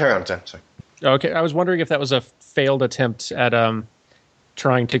 Oh, carry on, Dan. Sorry. Okay, I was wondering if that was a failed attempt at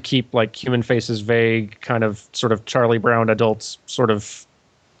trying to keep like human faces vague, kind of sort of Charlie Brown adults sort of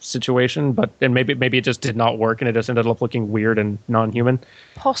situation, and maybe it just did not work and it just ended up looking weird and non-human.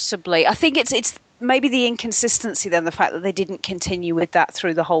 Possibly. I think it's maybe the inconsistency then, the fact that they didn't continue with that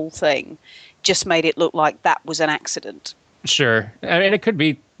through the whole thing, just made it look like that was an accident. Sure. I mean, it could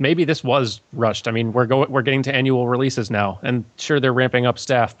be, maybe this was rushed. I mean, we're getting to annual releases now, and sure, they're ramping up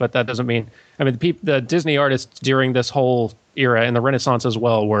staff, but that doesn't mean, I mean, the Disney artists during this whole era and the Renaissance as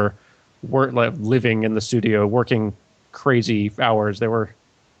well were like living in the studio, working crazy hours. They were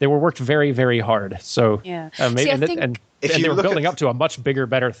worked very, very hard. So yeah. Maybe, and they were building up to a much bigger,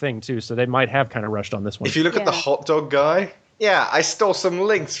 better thing too. So they might have kind of rushed on this one. If you look at the hot dog guy, yeah, I stole some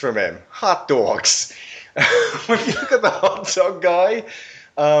links from him. Hot dogs. When you look at the hot dog guy,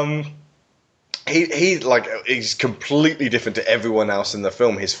 he's completely different to everyone else in the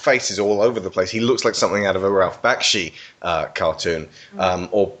film. His face is all over the place. He looks like something out of a Ralph Bakshi cartoon,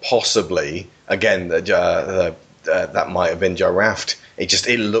 or possibly again that might have been Giraffe.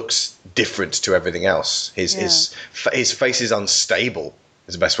 It looks different to everything else. His face is unstable.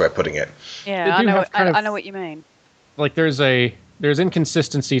 Is the best way of putting it. Yeah, I know what you mean. Like there's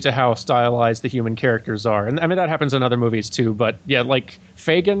inconsistency to how stylized the human characters are. And I mean, that happens in other movies too, but yeah, like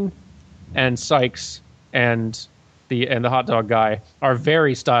Fagin and Sykes and the hot dog guy are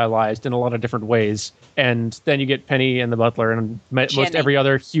very stylized in a lot of different ways. And then you get Penny and the butler and most every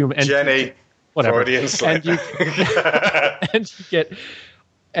other human. And Jenny. Whatever.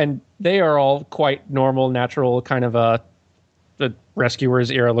 And they are all quite normal, natural, kind of the Rescuers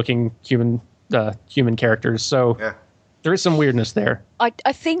era looking human characters. So yeah. There is some weirdness there. I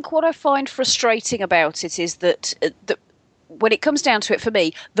think what I find frustrating about it is that when it comes down to it, for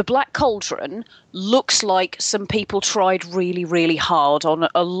me, the Black Cauldron looks like some people tried really, really hard on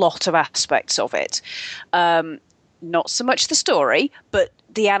a lot of aspects of it. Not so much the story, but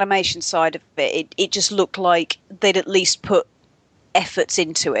the animation side of it. It just looked like they'd at least put efforts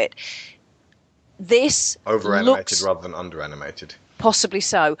into it. This over-animated rather than under-animated. Possibly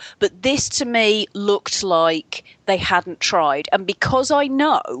so. But this, to me, looked like they hadn't tried. And because I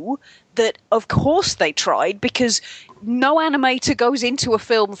know that, of course, they tried, because no animator goes into a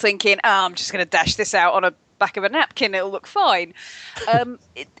film thinking, I'm just going to dash this out on a back of a napkin, it'll look fine.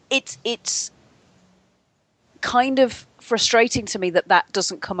 kind of frustrating to me that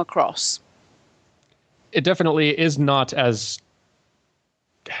doesn't come across. It definitely is not as...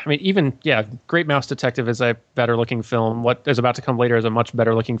 I mean, even, Great Mouse Detective is a better-looking film. What is about to come later is a much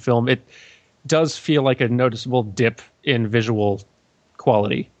better-looking film. It does feel like a noticeable dip in visual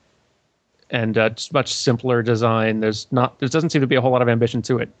quality. And it's much simpler design. There doesn't seem to be a whole lot of ambition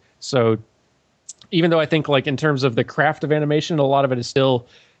to it. So even though I think, like, in terms of the craft of animation, a lot of it is still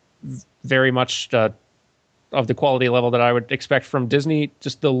very much of the quality level that I would expect from Disney,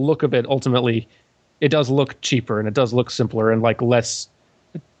 just the look of it, ultimately, it does look cheaper and it does look simpler and, like, less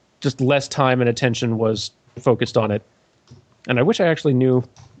time and attention was focused on it. And I wish I actually knew,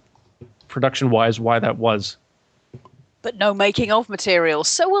 production-wise, why that was. But no making of materials,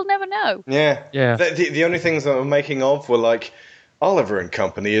 so we'll never know. Yeah. Yeah. The only things that were making of were like Oliver and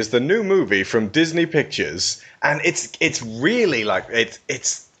Company is the new movie from Disney Pictures, and it's really like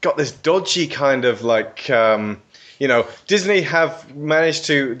it's got this dodgy kind of like Disney have managed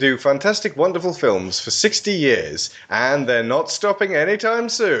to do fantastic, wonderful films for 60 years, and they're not stopping anytime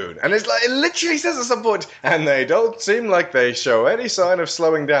soon. And it's like, it literally says at some point, and they don't seem like they show any sign of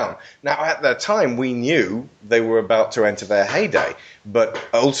slowing down. Now, at that time, we knew they were about to enter their heyday, but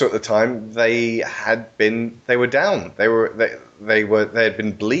also at the time, they were down. They had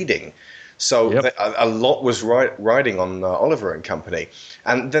been bleeding. So a lot was riding on Oliver and Company.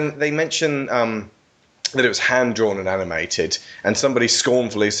 And then they mention that it was hand-drawn and animated, and somebody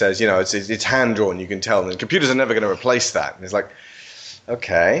scornfully says, it's hand-drawn, you can tell, and computers are never going to replace that. And it's like,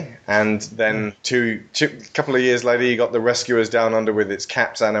 okay. And then a couple of years later, you got The Rescuers Down Under with its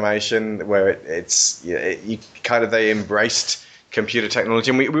Caps animation, where they embraced computer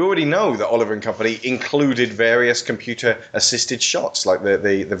technology. And we already know that Oliver and Company included various computer-assisted shots, like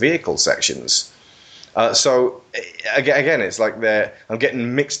the vehicle sections. So, again, it's like I'm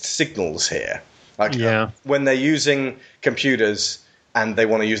getting mixed signals here. When they're using computers and they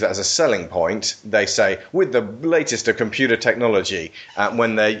want to use that as a selling point, they say, with the latest of computer technology,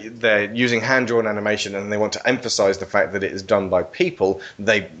 when they're using hand-drawn animation and they want to emphasize the fact that it is done by people,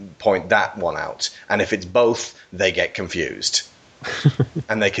 they point that one out. And if it's both, they get confused.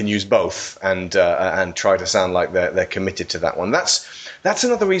 And they can use both and try to sound like they're committed to that one. That's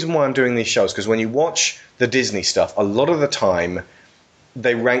another reason why I'm doing these shows, because when you watch the Disney stuff, a lot of the time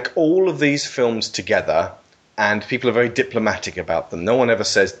they rank all of these films together, and people are very diplomatic about them. No one ever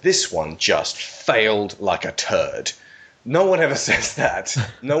says, this one just failed like a turd. No one ever says that.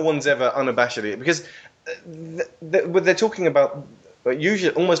 No one's ever unabashedly... Because they're talking about...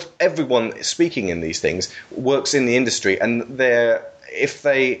 Usually, almost everyone speaking in these things works in the industry, and if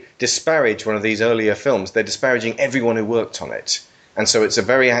they disparage one of these earlier films, they're disparaging everyone who worked on it. And so it's a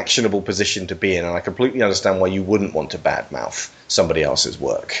very actionable position to be in, and I completely understand why you wouldn't want to badmouth somebody else's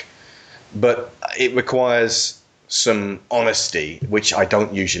work. But it requires some honesty, which I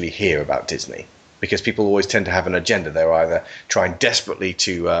don't usually hear about Disney, because people always tend to have an agenda. They're either trying desperately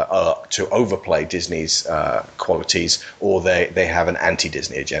to overplay Disney's qualities, or they have an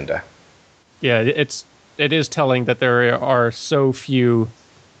anti-Disney agenda. Yeah, it is telling that there are so few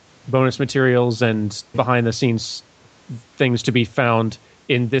bonus materials and behind-the-scenes things to be found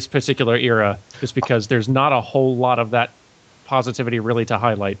in this particular era, just because there's not a whole lot of that positivity really to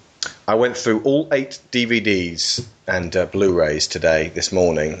highlight. I went through all 8 DVDs and Blu-rays this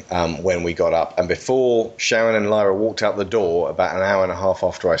morning when we got up, and before Sharon and Lyra walked out the door, about an hour and a half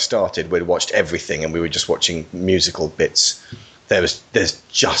after I started, we'd watched everything, and we were just watching musical bits. There's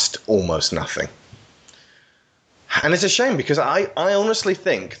just almost nothing. And it's a shame, because I honestly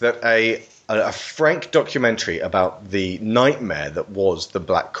think that a frank documentary about the nightmare that was the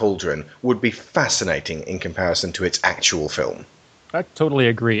Black Cauldron would be fascinating in comparison to its actual film. I totally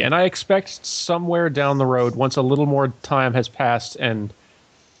agree. And I expect somewhere down the road, once a little more time has passed and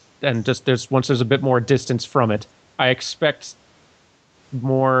just once there's a bit more distance from it, I expect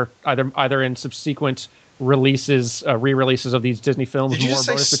more either in subsequent releases, re-releases of these Disney films. Did you more just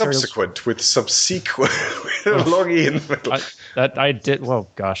say bonus materials. subsequent with subsequent with a long E in the middle? I did. Well,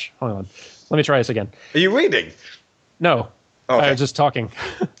 gosh, hold on. Let me try this again. Are you reading? No. Okay. I was just talking,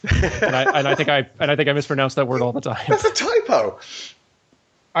 and I think I mispronounce that word all the time. That's a typo.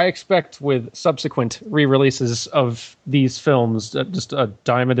 I expect with subsequent re-releases of these films, just a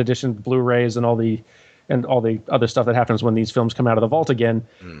Diamond Edition Blu-rays and all the other stuff that happens when these films come out of the vault again,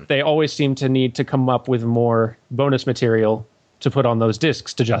 they always seem to need to come up with more bonus material to put on those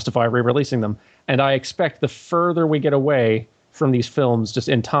discs to justify re-releasing them. And I expect the further we get away from these films just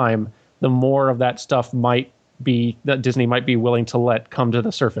in time, the more of that stuff might Disney might be willing to let come to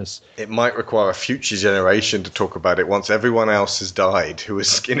the surface. It might require a future generation to talk about it once everyone else has died who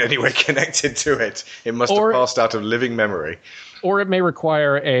is in any way connected to it. It must have passed out of living memory. Or it may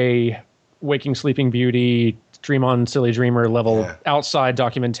require a Waking Sleeping Beauty, Dream On Silly Dreamer level outside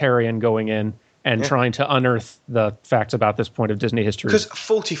documentarian going in and trying to unearth the facts about this point of Disney history. Because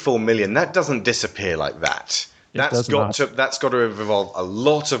 44 million, that doesn't disappear like that. That's got to involve a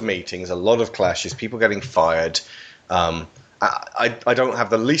lot of meetings, a lot of clashes, people getting fired. I don't have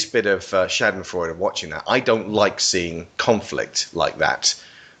the least bit of schadenfreude of watching that. I don't like seeing conflict like that.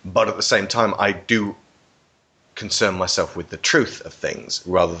 But at the same time, I do concern myself with the truth of things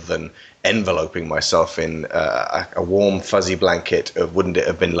rather than enveloping myself in a warm, fuzzy blanket of wouldn't it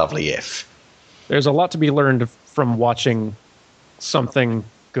have been lovely if. There's a lot to be learned from watching something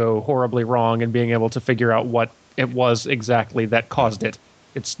go horribly wrong and being able to figure out what it was exactly that caused it.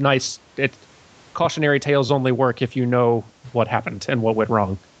 It's nice. Cautionary tales only work if you know what happened and what went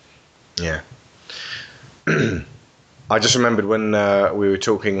wrong. Yeah. I just remembered when we were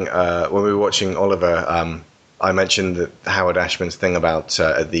talking, when we were watching Oliver, I mentioned that Howard Ashman's thing about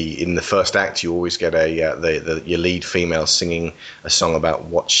in the first act you always get your lead female singing a song about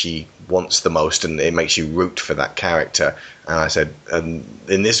what she wants the most, and it makes you root for that character. And I said,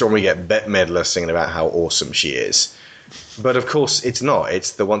 in this one we get Bette Midler singing about how awesome she is. But of course it's not.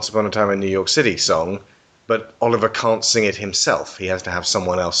 It's the Once Upon a Time in New York City song, but Oliver can't sing it himself. He has to have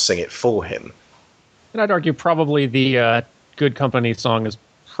someone else sing it for him. And I'd argue probably the Good Company song is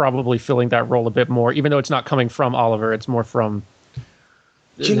probably filling that role a bit more, even though it's not coming from Oliver. It's more from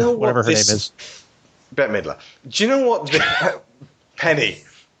Do you know whatever what her name is. Bette Midler. Do you know what Penny,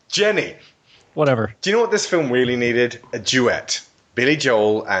 Jenny, whatever. Do you know what this film really needed? A duet. Billy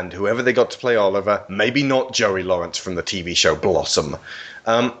Joel and whoever they got to play Oliver, maybe not Joey Lawrence from the TV show Blossom,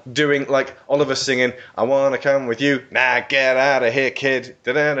 doing like Oliver singing, I want to come with you, nah, get out of here, kid,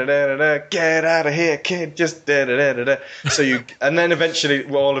 da-da-da-da-da-da, get out of here, kid, just da-da-da-da-da. So and then eventually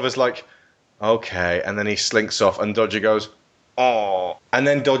Oliver's like, okay, and then he slinks off and Dodger goes, oh, and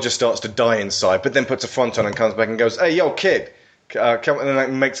then Dodger starts to die inside, but then puts a front on and comes back and goes, hey, yo, kid, come, and then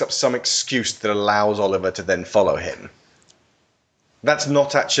like, makes up some excuse that allows Oliver to then follow him. That's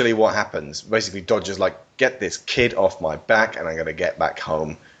not actually what happens. Basically, Dodger's like, get this kid off my back and I'm going to get back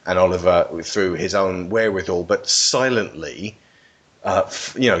home. And Oliver, through his own wherewithal, but silently,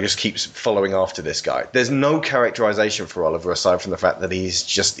 just keeps following after this guy. There's no characterization for Oliver aside from the fact that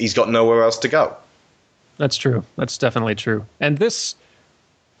he's got nowhere else to go. That's true. That's definitely true. And this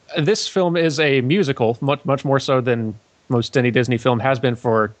film is a musical, much more so than most any Disney film has been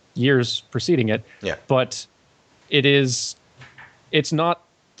for years preceding it. Yeah. But it's not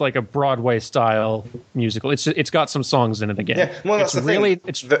like a Broadway style musical. It's got some songs in it again. Yeah, well, that's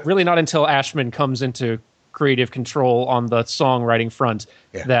it's really not until Ashman comes into creative control on the songwriting front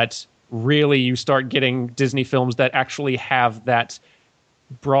that really you start getting Disney films that actually have that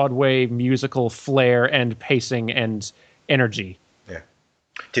Broadway musical flair and pacing and energy. Yeah.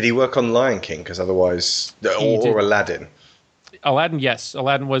 Did he work on Lion King? Because otherwise, or Aladdin. Aladdin, yes.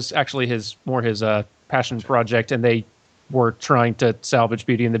 Aladdin was actually his passion project, and they were trying to salvage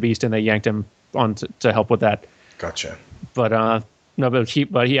Beauty and the Beast, and they yanked him on to help with that. Gotcha. But he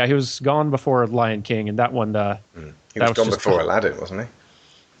was gone before Lion King, and that one. He was gone before Aladdin, wasn't he?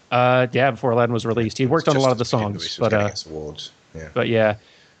 Before Aladdin was released, he worked on a lot of the songs, but awards. Yeah.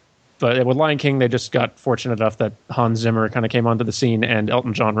 But with Lion King, they just got fortunate enough that Hans Zimmer kind of came onto the scene, and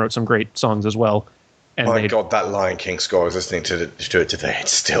Elton John wrote some great songs as well. And my God, that Lion King score, I was listening to it today.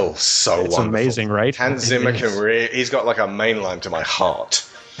 It's still so wonderful. It's amazing, right? Hans Zimmer he's got like a main line to my heart.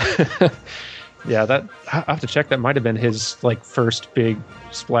 Yeah, I have to check. That might have been his first big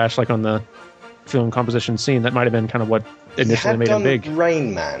splash, on the film composition scene. That might have been kind of what initially made him big. He had done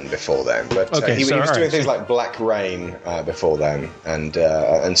Rain Man before then, but he was doing things like Black Rain before then,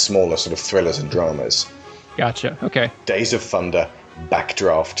 and smaller sort of thrillers and dramas. Gotcha. Okay. Days of Thunder,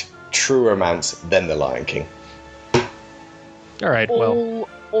 Backdraft, True Romance, then The Lion King. All right. All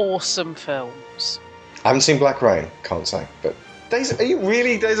awesome films. I haven't seen Black Rain, can't say, but are you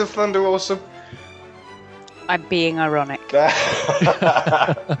really Days of Thunder awesome? I'm being ironic.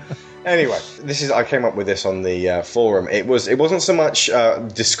 Anyway, I came up with this on the forum. It wasn't so much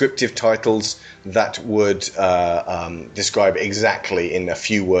descriptive titles that would describe exactly in a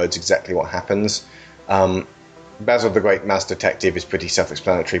few words exactly what happens. Basil the Great Mouse Detective is pretty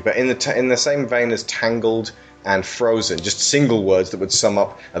self-explanatory, but in the same vein as Tangled and Frozen, just single words that would sum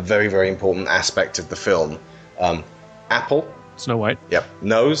up a very, very important aspect of the film. Apple. Snow White. Yep.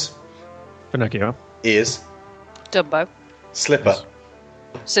 Nose. Pinocchio. Dumbo. Slipper.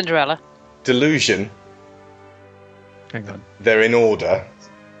 Cinderella. Delusion. Hang on. They're in order.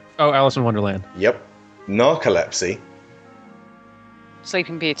 Oh, Alice in Wonderland. Yep. Narcolepsy.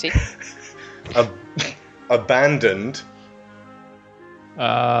 Sleeping Beauty. Abandoned.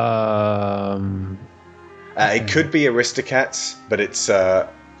 It could be Aristocats, but it's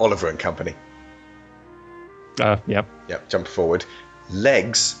Oliver and Company. Yep. Yep, jump forward.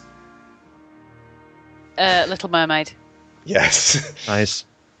 Legs. Little Mermaid. Yes. Nice.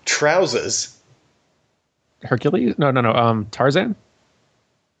 Trousers. Hercules? No. Tarzan?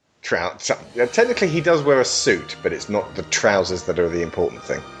 Technically, he does wear a suit, but it's not the trousers that are the important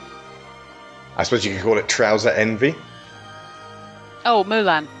thing. I suppose you could call it trouser envy. Oh,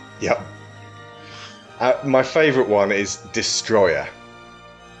 Mulan. Yep. My favourite one is Destroyer.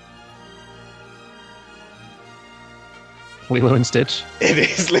 Lilo and Stitch? It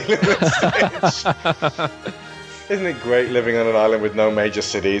is Lilo and Stitch. Isn't it great living on an island with no major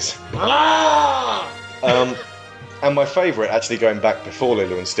cities? And my favourite, actually going back before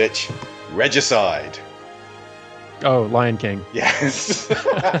Lilo and Stitch, Regicide. Oh, Lion King. Yes.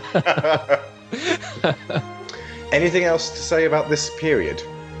 Anything else to say about this period?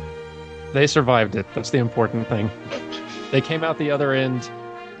 They survived it. That's the important thing. They came out the other end,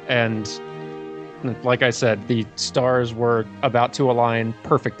 and like I said, the stars were about to align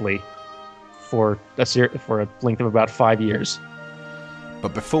perfectly for a length of about 5 years.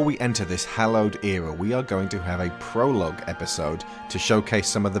 But before we enter this hallowed era, we are going to have a prologue episode to showcase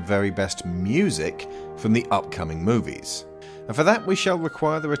some of the very best music from the upcoming movies. And for that, we shall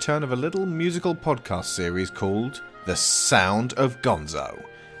require the return of a little musical podcast series called The Sound of Gonzo.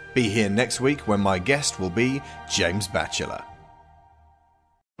 Be here next week when my guest will be James Batchelor.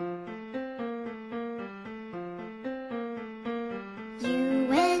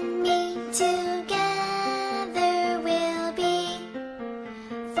 You and me too.